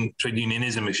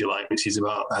unionism, if you like, which is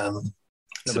about.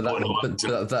 But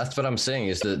that's what I'm saying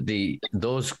is that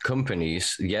those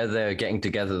companies, they're getting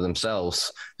together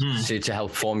themselves to help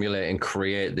formulate and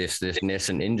create this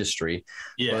nascent industry.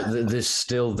 Yeah. But there's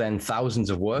still then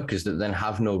thousands of workers that then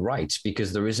have no rights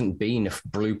because there isn't been a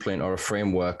blueprint or a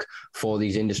framework for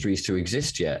these industries to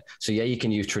exist yet. So you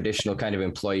can use traditional kind of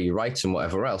employee rights and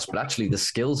whatever else, but actually the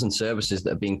skills and services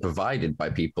that are being provided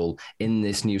by people in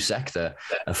this new sector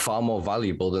are far more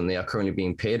valuable than they are currently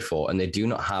being paid for, and they do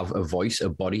not have a voice,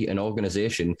 a body, an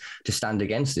organization to stand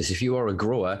against this. If you are a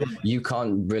grower, you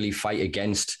can't really fight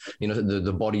against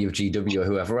the body of GW or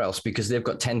whoever else, because they've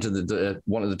got 10 to the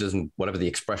one of the dozen, whatever the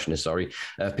expression is,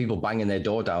 people banging their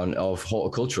door down of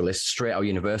horticulturalists straight out of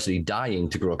university dying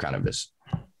to grow cannabis.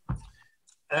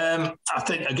 I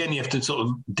think again you have to sort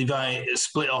of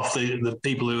split off the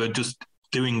people who are just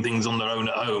doing things on their own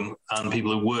at home and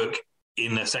people who work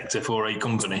in a sector for a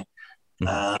company,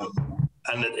 and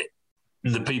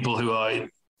the people who are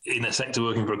in a sector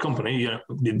working for a company,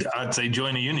 I'd say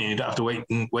join a union. You don't have to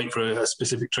wait for a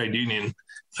specific trade union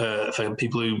for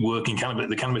people who work in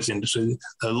the cannabis industry.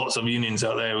 There are lots of unions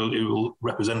out there who will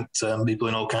represent people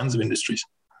in all kinds of industries.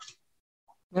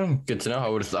 Good to know. I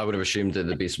would have assumed that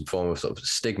there'd be some form of sort of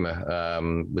stigma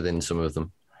within some of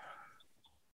them.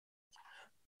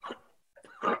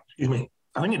 Excuse me.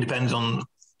 I think it depends on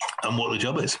what the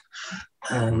job is,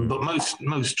 but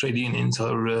most trade unions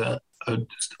are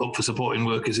up for supporting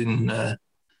workers in a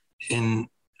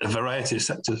variety of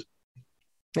sectors.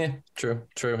 Yeah, true.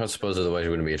 I suppose otherwise you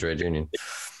wouldn't be a trade union.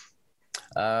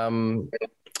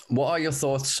 What are your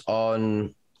thoughts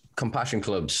on compassion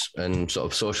clubs and sort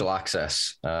of social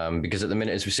access? Because at the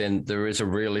minute, as we're saying, there is a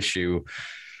real issue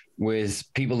with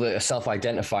people that are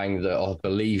self-identifying that or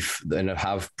believe and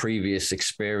have previous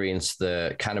experience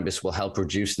that cannabis will help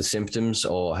reduce the symptoms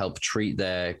or help treat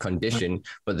their condition,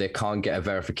 but they can't get a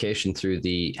verification through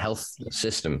the health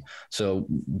system. So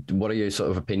what are your sort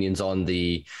of opinions on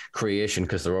the creation,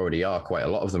 because there already are quite a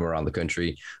lot of them around the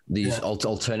country, these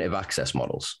alternative access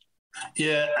models?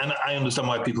 Yeah, and I understand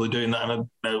why people are doing that. And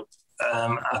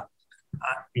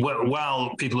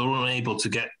while people are unable to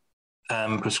get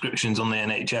prescriptions on the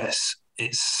NHS,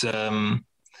 it's I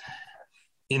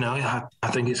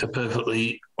think it's a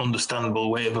perfectly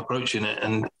understandable way of approaching it,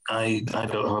 and I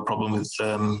don't have a problem with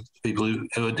people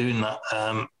who are doing that,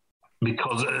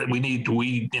 because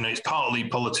it's partly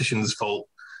politicians' fault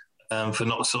for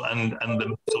not and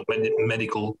the sort of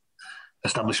medical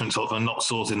establishment sort of not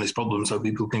sorting this problem so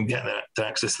people can get the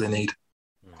access they need.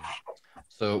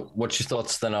 So what's your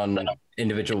thoughts then on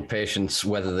individual patients,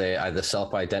 whether they either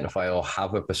self-identify or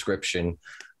have a prescription,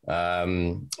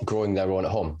 growing their own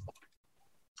at home?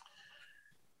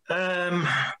 I'm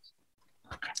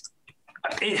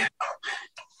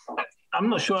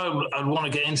not sure I'd want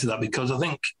to get into that, because I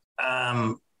think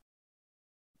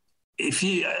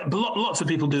lots of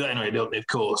people do that anyway, don't they, of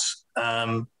course.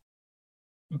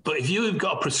 But if you've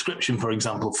got a prescription, for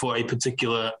example, for a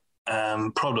particular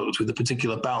product with a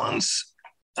particular balance,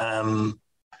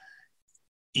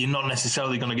 you're not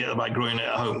necessarily going to get that by growing it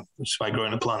at home, just by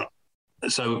growing a plant.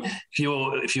 So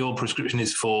if your prescription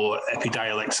is for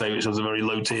Epidiolex, say, which has a very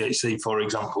low THC, for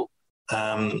example,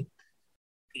 you're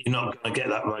not going to get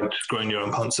that by just growing your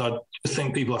own plant. So I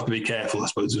think people have to be careful, I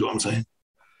suppose, is what I'm saying.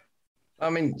 I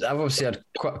mean, I've obviously had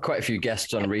quite a few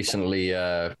guests on recently.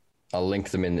 I'll link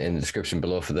them in the description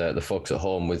below for the folks at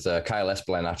home, with Kyle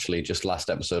Espelin, actually, just last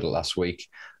episode of last week,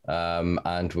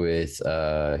 and with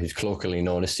who's colloquially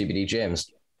known as CBD James.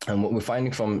 And what we're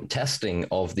finding from testing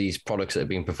of these products that are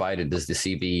being provided as the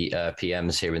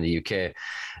CBPMs here in the UK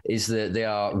is that they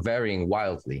are varying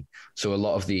wildly. So a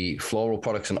lot of the floral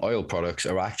products and oil products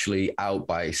are actually out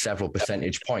by several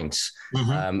percentage points.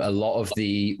 A lot of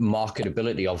the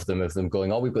marketability of them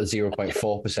going, oh, we've got 0.4%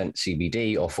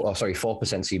 CBD or 4%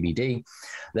 CBD.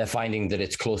 They're finding that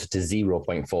it's closer to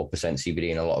 0.4% CBD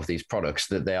in a lot of these products,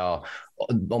 that they are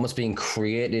almost being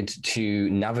created to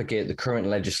navigate the current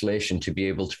legislation to be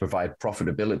able to provide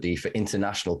profitability for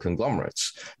international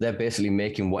conglomerates. They're basically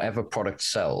making whatever product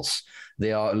sells.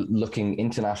 They are looking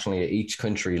internationally at each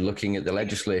country, looking at the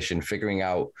legislation, figuring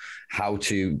out how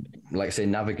to, like I say,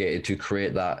 navigate it to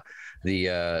create that the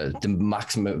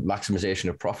maximization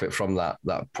of profit from that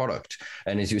product.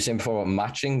 And as you were saying before,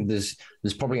 matching, there's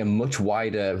probably a much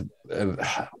wider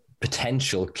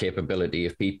potential capability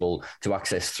of people to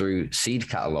access through seed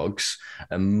catalogs,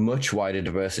 a much wider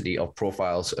diversity of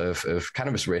profiles of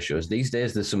cannabis ratios. These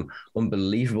days, there's some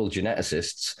unbelievable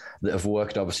geneticists that have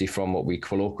worked obviously from what we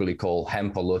colloquially call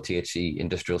hemp or low THC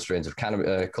industrial strains of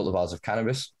cannabis, cultivars of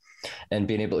cannabis, and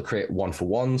being able to create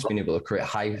 1-for-1s, being able to create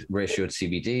high ratioed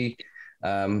CBD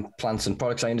plants and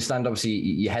products. I understand obviously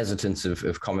your hesitance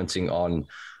of commenting on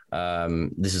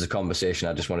this is a conversation.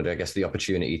 I just wanted, I guess, the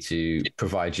opportunity to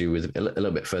provide you with a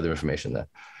little bit further information there.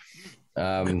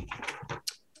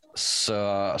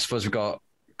 So I suppose we've got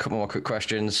a couple more quick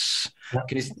questions.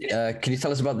 Can you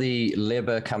tell us about the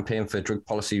Labour campaign for drug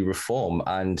policy reform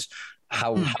and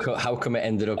how come it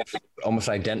ended up almost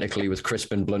identically with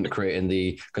Crispin Blunt creating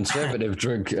the Conservative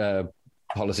drug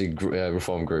policy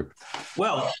reform group?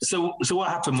 Well, so what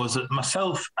happened was that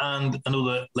myself and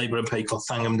another Labour MP called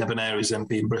Thangam Debonair's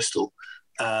MP in Bristol,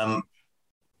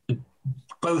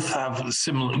 both have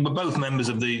similar. We're both members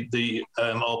of the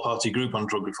all-party group on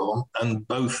drug reform, and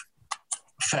both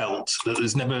felt that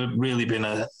there's never really been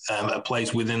a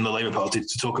place within the Labour Party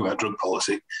to talk about drug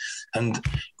policy, and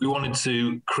we wanted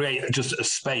to create just a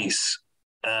space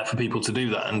for people to do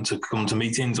that and to come to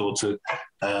meetings or to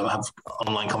have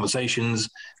online conversations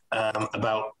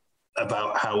about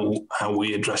how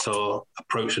we address our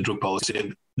approach to drug policy.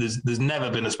 And there's never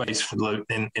been a space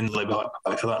in the Labour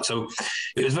Party for that. So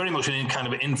it was very much an kind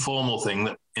of an informal thing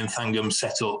that in Thangam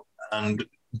set up and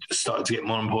started to get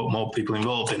more people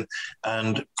involved in.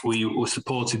 And we were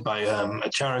supported by a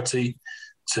charity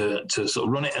to sort of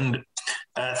run it. And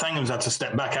Thangam's had to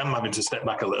step back. I'm having to step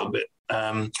back a little bit.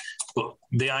 But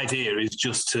the idea is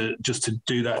just to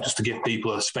do that, just to give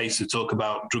people a space to talk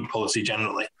about drug policy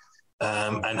generally,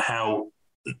 and how,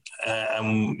 what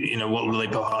the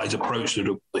Labour Party's approach to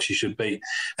drug policy should be.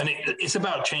 And it's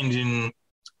about changing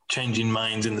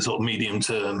minds in the sort of medium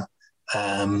term,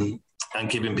 and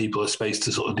giving people a space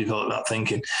to sort of develop that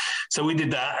thinking. So we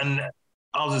did that, and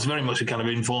ours is very much a kind of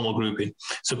informal grouping.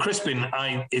 So Crispin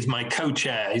is my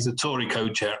co-chair. He's a Tory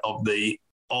co-chair of the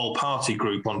all-party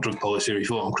group on drug policy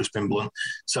reform, Crispin Blunt.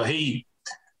 So he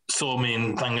saw me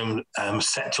and Thangam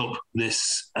set up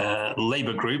this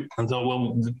Labour group and thought,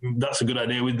 well, that's a good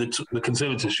idea. With the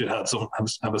Conservatives should have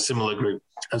a similar group.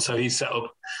 And so he set up,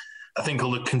 I think,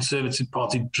 called the Conservative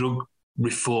Party Drug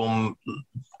Reform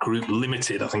Group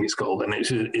Limited, I think it's called. And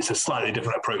it's a slightly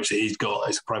different approach that he's got.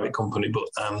 It's a private company, but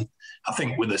I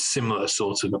think with a similar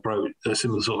sort of approach, a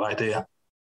similar sort of idea.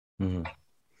 Mm-hmm.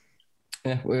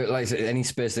 Yeah, like I said, any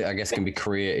space that I guess can be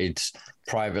created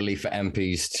privately for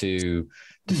MPs to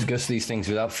discuss these things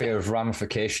without fear of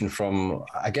ramification from,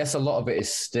 I guess a lot of it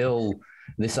is still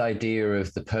this idea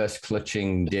of the purse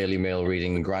clutching Daily Mail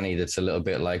reading granny that's a little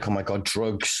bit like, oh my God,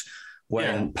 drugs.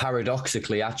 When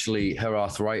paradoxically, actually, her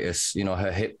arthritis,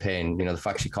 her hip pain, the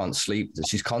fact she can't sleep, that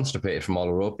she's constipated from all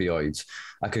her opioids.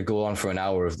 I could go on for an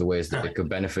hour of the ways that it could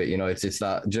benefit. It's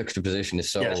that juxtaposition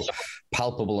is so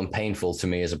palpable and painful to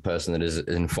me as a person that is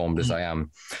as informed as I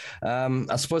am.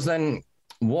 I suppose then,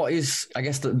 what is, I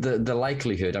guess, the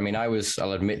likelihood? I mean,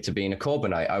 I'll admit to being a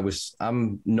Corbynite.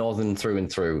 I'm Northern through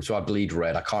and through, so I bleed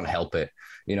red. I can't help it.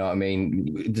 You know what I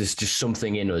mean? There's just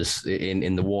something in us,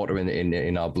 in the water,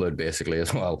 in our blood, basically,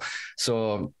 as well.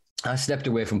 So I stepped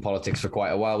away from politics for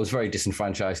quite a while. I was very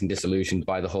disenfranchised and disillusioned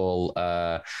by the whole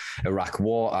Iraq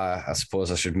war. I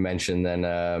suppose I should mention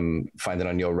then, finding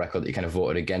on your record that you kind of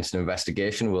voted against an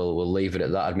investigation. We'll leave it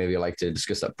at that. I'd maybe like to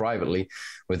discuss that privately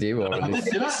with you. Or did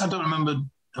I? I don't remember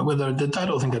whether I did. I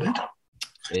don't think I did.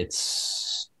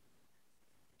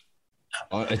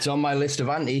 It's on my list of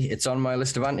anti. It's on my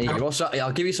list of anti. You also,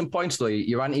 I'll give you some points though.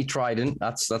 You're anti-Trident.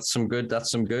 That's some good.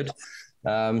 That's some good.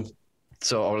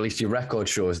 So, or at least your record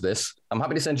shows this. I'm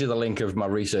happy to send you the link of my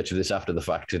research of this after the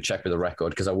fact to check with the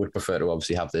record, because I would prefer to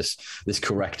obviously have this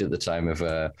correct at the time of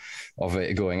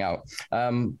it going out.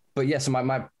 But yes,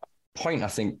 my point, I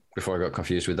think, before I got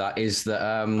confused with that, is that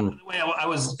By the way, I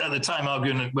was at the time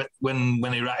arguing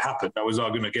when Iraq happened. I was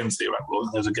arguing against the Iraq war.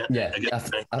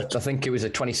 I think it was a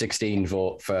 2016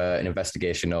 vote for an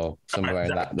investigation or somewhere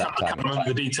in that time. I can't remember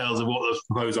the details of what was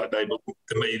proposed that day, but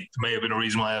there may have been a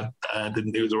reason why I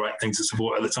didn't do the right thing to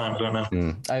support at the time. I don't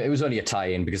know. It was only a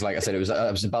tie-in because, like I said, it was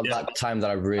about that time that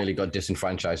I really got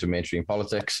disenfranchised with mainstream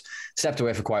politics, stepped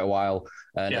away for quite a while,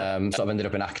 and sort of ended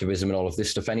up in activism and all of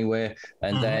this stuff anyway.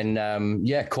 And then,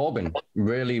 Corbyn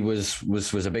really was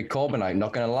a big Corbynite,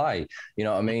 not going to lie. You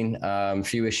know what I mean?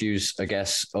 Few issues, I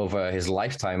guess, over his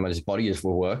lifetime and his body of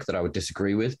work that I would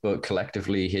disagree with, but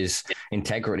collectively his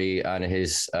integrity and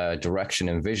his direction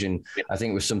and vision, I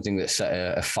think, was something that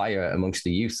set a fire amongst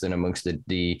the youth and amongst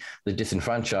the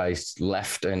disenfranchised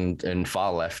left and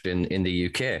far left in the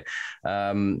UK.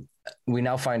 We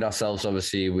now find ourselves,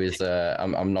 obviously, with,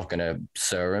 I'm not going to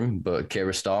sir him, but Keir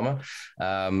Starmer.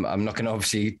 I'm not going to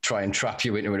obviously try and trap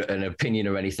you into an opinion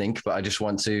or anything, but I just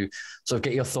want to sort of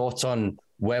get your thoughts on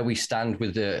where we stand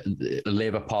with the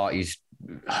Labour Party's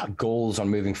goals on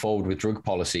moving forward with drug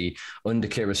policy under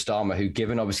Keir Starmer, who,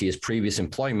 given obviously his previous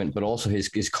employment, but also his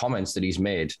comments that he's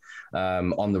made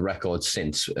on the record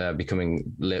since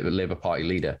becoming Labour Party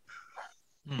leader.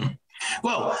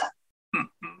 Well,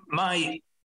 my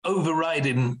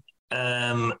overriding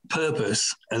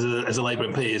purpose as a Labour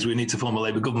MP is we need to form a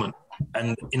Labour government.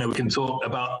 And, we can talk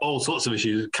about all sorts of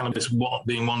issues, cannabis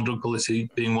being one, drug policy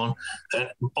being one,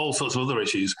 all sorts of other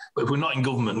issues. But if we're not in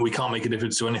government, we can't make a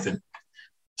difference to anything.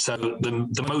 So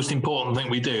the most important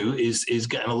thing we do is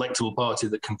get an electable party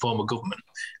that can form a government.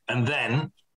 And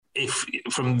then if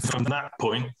from that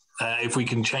point, if we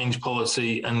can change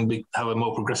policy and have a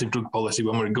more progressive drug policy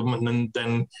when we're in government,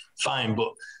 then fine.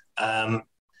 But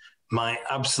my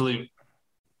absolute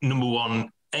number one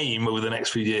aim over the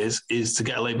next few years is to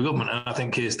get a Labour government. And I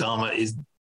think Keir Starmer is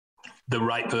the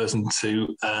right person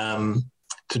to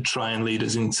try and lead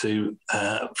us into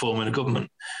forming a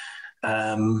government.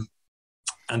 And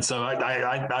so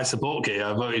I support Keir.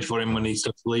 I voted for him when he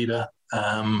stood for leader.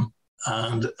 And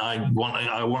I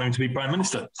want him to be Prime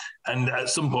Minister. And at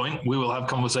some point, we will have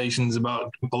conversations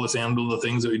about policy and other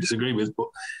things that we disagree with, but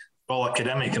we're all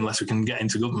academic unless we can get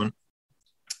into government.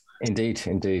 Indeed.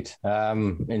 I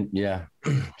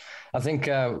think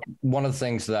one of the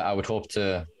things that I would hope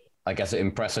to, I guess,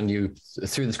 impress on you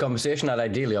through this conversation, I'd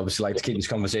ideally obviously like to keep this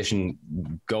conversation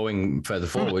going further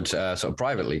forward, sort of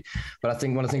privately. But I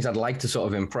think one of the things I'd like to sort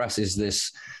of impress is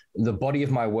the body of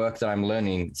my work that I'm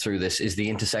learning through this is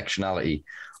the intersectionality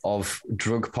of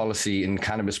drug policy and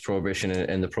cannabis prohibition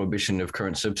and the prohibition of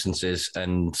current substances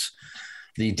and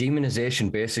the demonization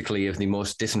basically of the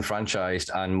most disenfranchised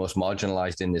and most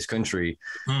marginalized in this country.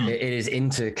 It is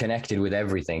interconnected with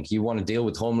everything. You want to deal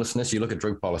with homelessness, you look at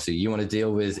drug policy. You want to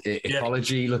deal with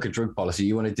ecology, look at drug policy.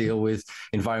 You want to deal with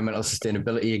environmental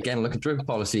sustainability, again, look at drug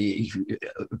policy.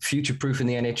 Future-proofing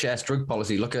the NHS, drug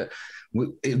policy. Look at, we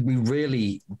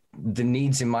really, the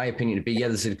needs, in my opinion, to be,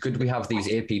 there's a good, we have these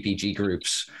APPG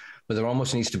groups, but there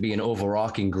almost needs to be an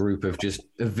overarching group of just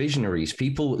visionaries,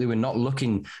 people who are not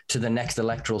looking to the next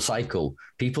electoral cycle,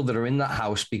 people that are in that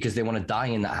house because they want to die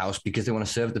in that house, because they want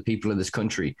to serve the people of this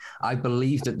country. I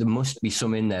believe that there must be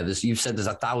some in there. You've said there's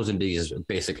 1,000 of these,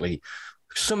 basically.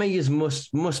 Some of you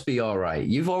must be all right.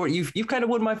 You've kind of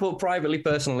won my vote privately,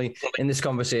 personally, in this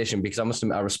conversation, because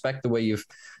I respect the way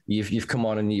you've come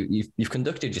on and you've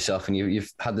conducted yourself and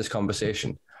you've had this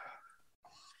conversation.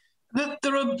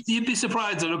 You'd be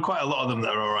surprised. There are quite a lot of them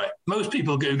that are all right. Most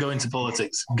people who go into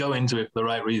politics go into it for the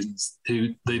right reasons.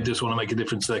 They just want to make a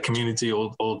difference to their community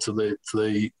or to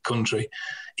the country.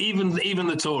 Even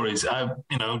the Tories.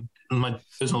 My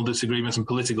personal disagreements and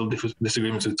political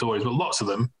disagreements with Tories, but lots of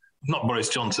them, not Boris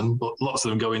Johnson, but lots of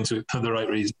them go into it for the right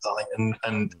reasons, I think.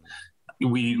 And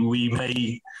we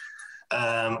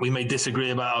may disagree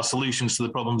about our solutions to the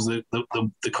problems that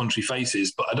the country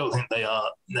faces, but I don't think they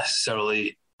are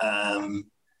necessarily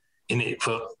in it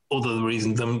for other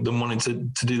reasons than wanting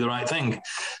to do the right thing.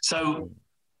 So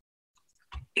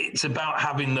it's about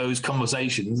having those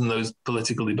conversations and those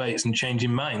political debates and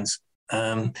changing minds.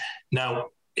 Now,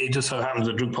 it just so happens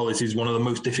that drug policy is one of the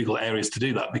most difficult areas to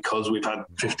do that, because we've had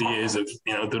 50 years of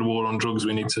the war on drugs.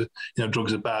 We need to,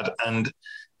 drugs are bad, and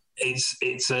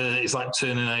it's like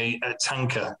turning a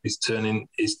tanker is turning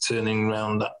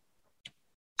around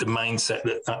the mindset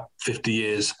that 50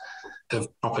 years of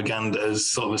propaganda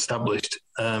has sort of established.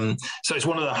 So it's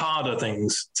one of the harder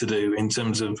things to do in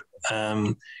terms of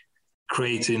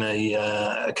creating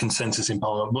a consensus in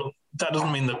Parliament. But that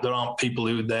doesn't mean that there aren't people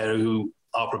who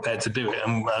are prepared to do it,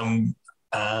 and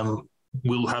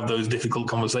we'll have those difficult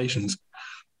conversations.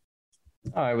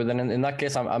 All right, well then in that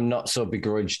case, I'm not so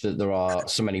begrudged that there are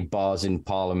so many bars in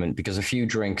Parliament, because a few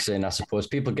drinks in, I suppose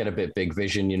people get a bit big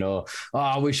vision, you know.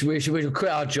 Oh, we should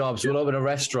quit our jobs. We'll open a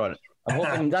restaurant. I'm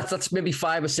hoping that's maybe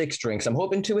 5 or 6 drinks. I'm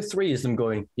hoping 2 or 3 is them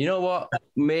going, you know what?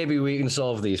 Maybe we can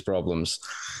solve these problems.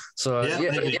 So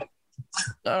yeah.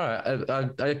 All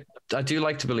right, I do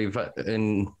like to believe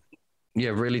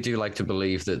really do like to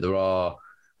believe that there are,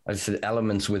 I said,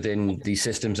 elements within these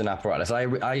systems and apparatus.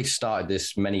 I started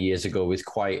this many years ago with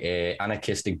quite a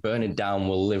anarchistic, burn it down,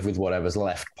 we'll live with whatever's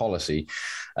left policy.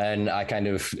 And I kind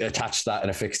of attached that and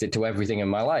affixed it to everything in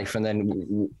my life. And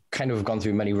then kind of gone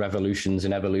through many revolutions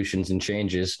and evolutions and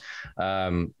changes.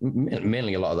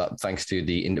 Mainly a lot of that thanks to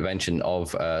the intervention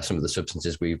of some of the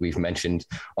substances we've mentioned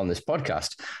on this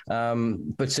podcast.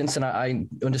 But since then, I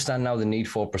understand now the need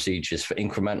for procedures, for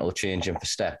incremental change and for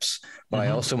steps. But I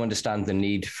also understand the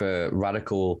need for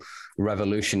radical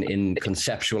revolution in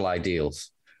conceptual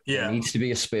ideals. Yeah. There needs to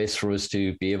be a space for us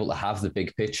to be able to have the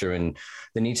big picture, and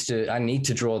I need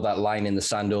to draw that line in the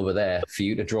sand over there for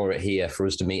you to draw it here for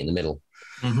us to meet in the middle.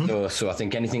 So I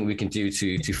think anything we can do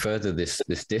to further this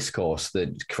discourse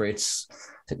that creates,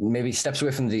 maybe steps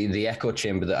away from the echo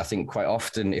chamber that I think quite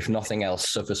often, if nothing else,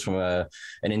 suffers from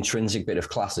an intrinsic bit of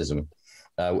classism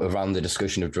around the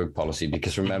discussion of drug policy.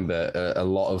 Because remember, a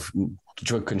lot of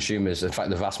drug consumers, in fact,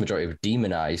 the vast majority of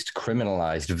demonized,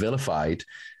 criminalized, vilified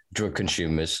drug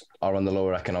consumers are on the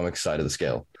lower economic side of the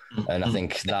scale. And I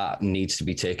think that needs to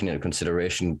be taken into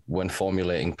consideration when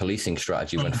formulating policing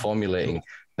strategy, when formulating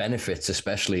benefits,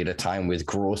 especially at a time with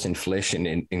gross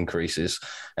inflation increases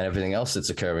and everything else that's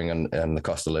occurring on the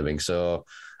cost of living. So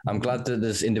I'm glad that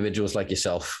there's individuals like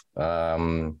yourself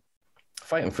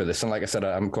fighting for this. And like I said,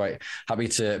 I'm quite happy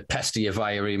to pester you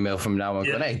via email from now on.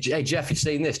 Going, hey, Jeff, you've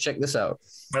seen this, check this out.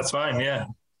 That's fine, yeah.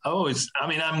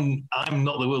 I'm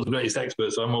not the world's greatest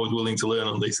expert, so I'm always willing to learn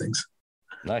on these things.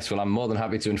 Nice. Well, I'm more than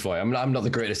happy to inform. I'm not the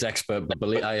greatest expert,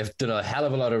 but I have done a hell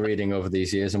of a lot of reading over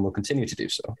these years and will continue to do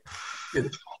so.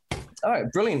 Good. All right,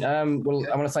 brilliant. Well,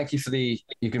 I want to thank you for you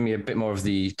giving me a bit more of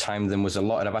the time than was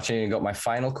allotted. I've actually got my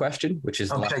final question, which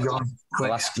is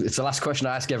it's the last question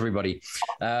I ask everybody.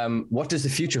 What does the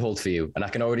future hold for you? And I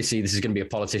can already see this is going to be a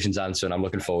politician's answer, and I'm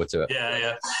looking forward to it.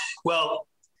 Yeah. Well,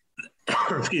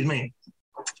 excuse me.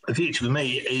 The future for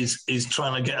me is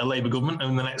trying to get a Labour government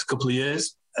over the next couple of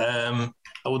years.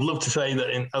 I would love to say that.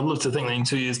 I'd love to think that in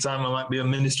 2 years' time I might be a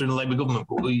minister in a Labour government,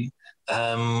 but we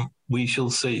shall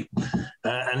see.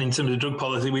 And in terms of drug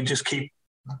policy, we just keep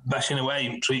bashing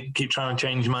away, keep trying to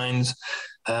change minds,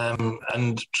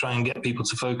 and try and get people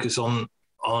to focus on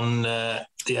the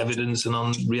evidence and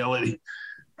on reality,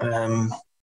 other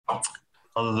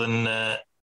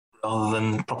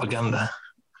than propaganda.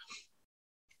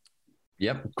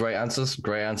 Yep, great answers.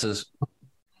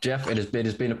 Jeff, it has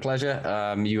been a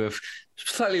pleasure. You have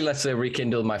slightly, let's say,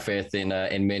 rekindled my faith in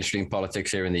mainstream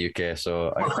politics here in the UK. So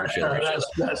I appreciate that.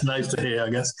 That's nice to hear,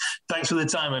 I guess. Thanks for the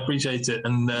time. I appreciate it.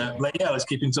 And let's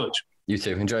keep in touch. You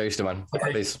too. Enjoy Easter, man.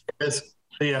 Okay. Peace. Yes.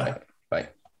 See ya. Bye.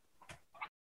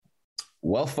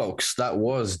 Well, folks, that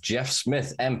was Jeff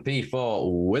Smith, MP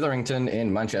for Witherington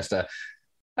in Manchester.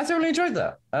 I thoroughly enjoyed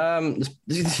that. I don't know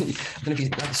if you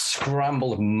had a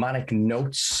scramble of manic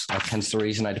notes. Hence the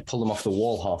reason I had to pull them off the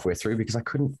wall halfway through, because I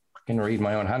couldn't fucking read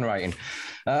my own handwriting.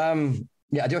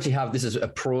 I do actually have, this is a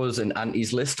pros and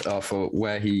antis list for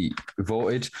where he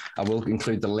voted. I will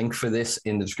include the link for this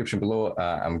in the description below.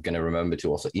 I'm going to remember to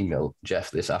also email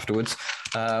Jeff this afterwards.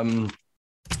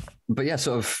 But yeah,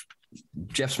 sort of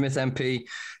Jeff Smith MP,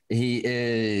 he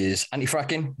is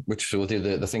anti-fracking, which will do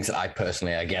the things that I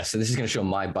personally, I guess, so this is going to show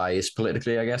my bias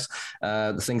politically, I guess,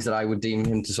 the things that I would deem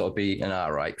him to sort of be an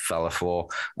all-right fella for.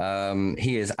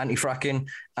 He is anti-fracking,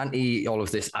 anti all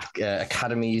of this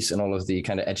academies and all of the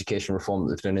kind of education reform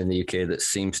that they've done in the UK that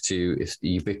seems to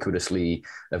ubiquitously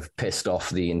have pissed off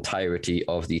the entirety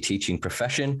of the teaching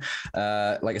profession.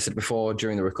 Like I said before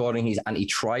during the recording, he's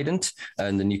anti-Trident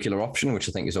and the nuclear option, which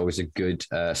I think is always a good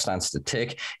stance to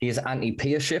take. He is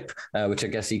anti-peership, which I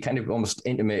guess he kind of almost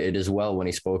intimated as well when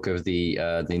he spoke of the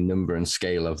number and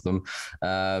scale of them.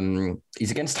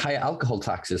 He's against higher alcohol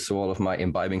taxes. So all of my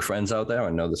imbibing friends out there, I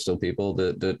know there's still people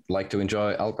that like to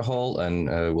enjoy alcohol and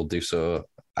will do so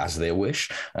as they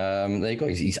wish. There you go.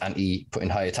 He's anti putting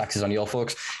higher taxes on you all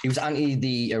folks. He was anti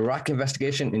the Iraq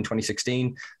investigation in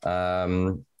 2016.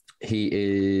 He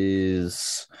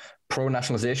is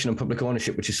pro-nationalization and public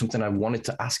ownership, which is something I wanted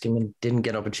to ask him and didn't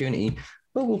get opportunity,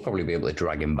 but we'll probably be able to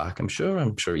drag him back, I'm sure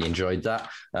he enjoyed that.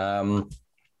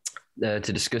 To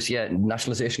discuss,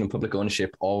 nationalization and public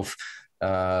ownership of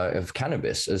of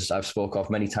cannabis, as I've spoke of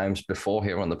many times before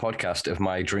here on the podcast, of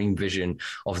my dream vision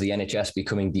of the NHS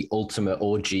becoming the ultimate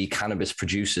OG cannabis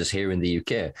producers here in the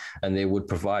UK. And they would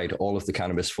provide all of the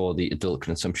cannabis for the adult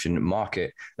consumption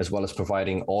market, as well as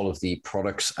providing all of the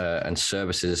products and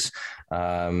services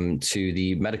to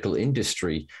the medical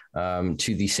industry,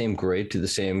 to the same grade, to the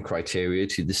same criteria,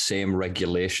 to the same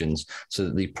regulations, so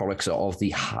that the products are of the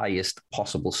highest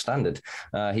possible standard.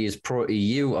 He is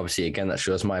pro-EU, obviously, again, that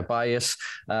shows my bias.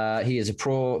 He is a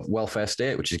pro-welfare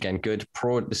state, which is, again, good.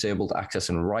 Pro-disabled access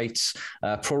and rights.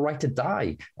 Pro-right to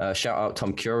die. Shout out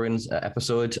Tom Curran's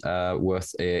episode,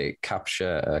 worth a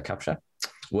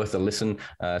worth a listen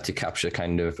to capture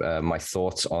kind of my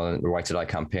thoughts on the Right to Die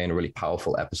campaign. A really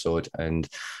powerful episode, and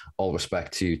all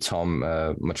respect to Tom,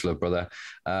 much love, brother.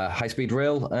 High speed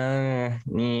rail,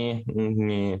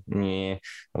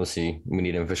 obviously we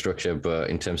need infrastructure, but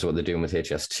in terms of what they're doing with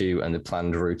HS2 and the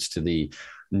planned routes to the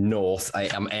north, I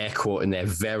am air quoting there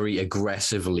very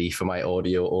aggressively for my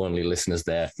audio only listeners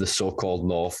there, the so-called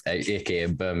north, aka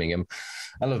Birmingham.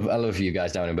 I love you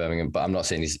guys down in Birmingham, but I'm not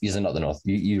saying these are not the north.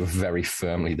 You're very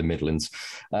firmly the Midlands.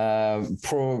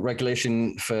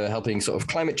 Pro-regulation for helping sort of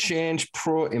climate change,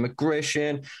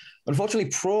 pro-immigration, unfortunately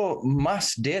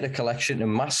pro-mass data collection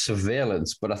and mass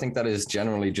surveillance, but I think that is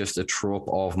generally just a trope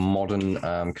of modern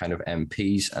kind of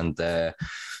MPs and their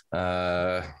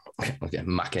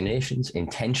machinations,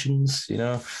 intentions,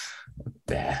 I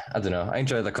don't know. I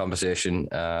enjoyed the conversation.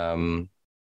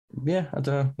 I don't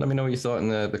know. Let me know what you thought in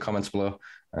the comments below.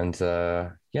 And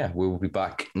we will be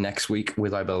back next week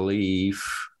with, I believe,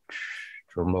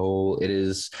 drum roll, it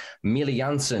is Mila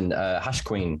Janssen, Hash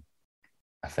Queen,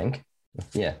 I think.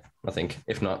 Yeah, I think.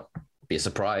 If not, be a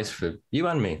surprise for you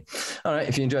and me. All right,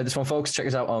 if you enjoyed this one, folks, check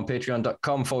us out on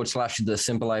patreon.com/The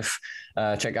Simpa Life.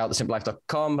 Check out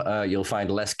thesimpalife.com. You'll find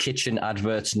less kitchen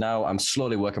adverts now. I'm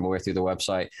slowly working my way through the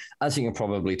website. As you can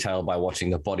probably tell by watching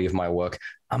the body of my work,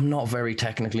 I'm not very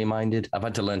technically minded. I've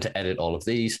had to learn to edit all of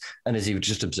these. And as you've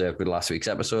just observed with last week's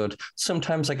episode,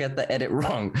 sometimes I get the edit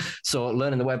wrong. So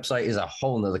learning the website is a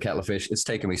whole nother kettle of fish. It's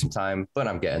taken me some time, but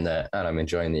I'm getting there and I'm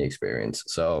enjoying the experience.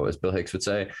 So as Bill Hicks would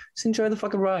say, just enjoy the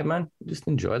fucking ride, man. Just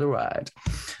enjoy the ride.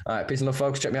 All right, peace and love,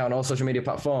 folks. Check me out on all social media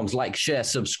platforms. Like, share,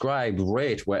 subscribe,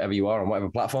 rate wherever you are on whatever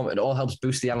platform. It all helps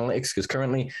boost the analytics, because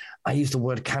currently I use the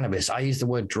word cannabis. I use the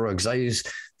word drugs. I use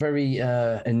very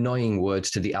annoying words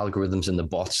to the algorithms and the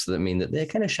bots that mean that they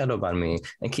kind of shadow ban me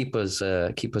and keep us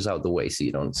out the way so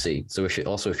you don't see. So if you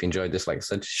enjoyed this, like I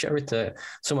said, share it to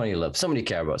someone you love, someone you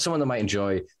care about, someone that might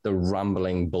enjoy the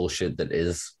rambling bullshit that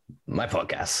is my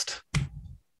podcast.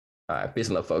 All right, peace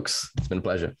and love, folks. It's been a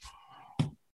pleasure.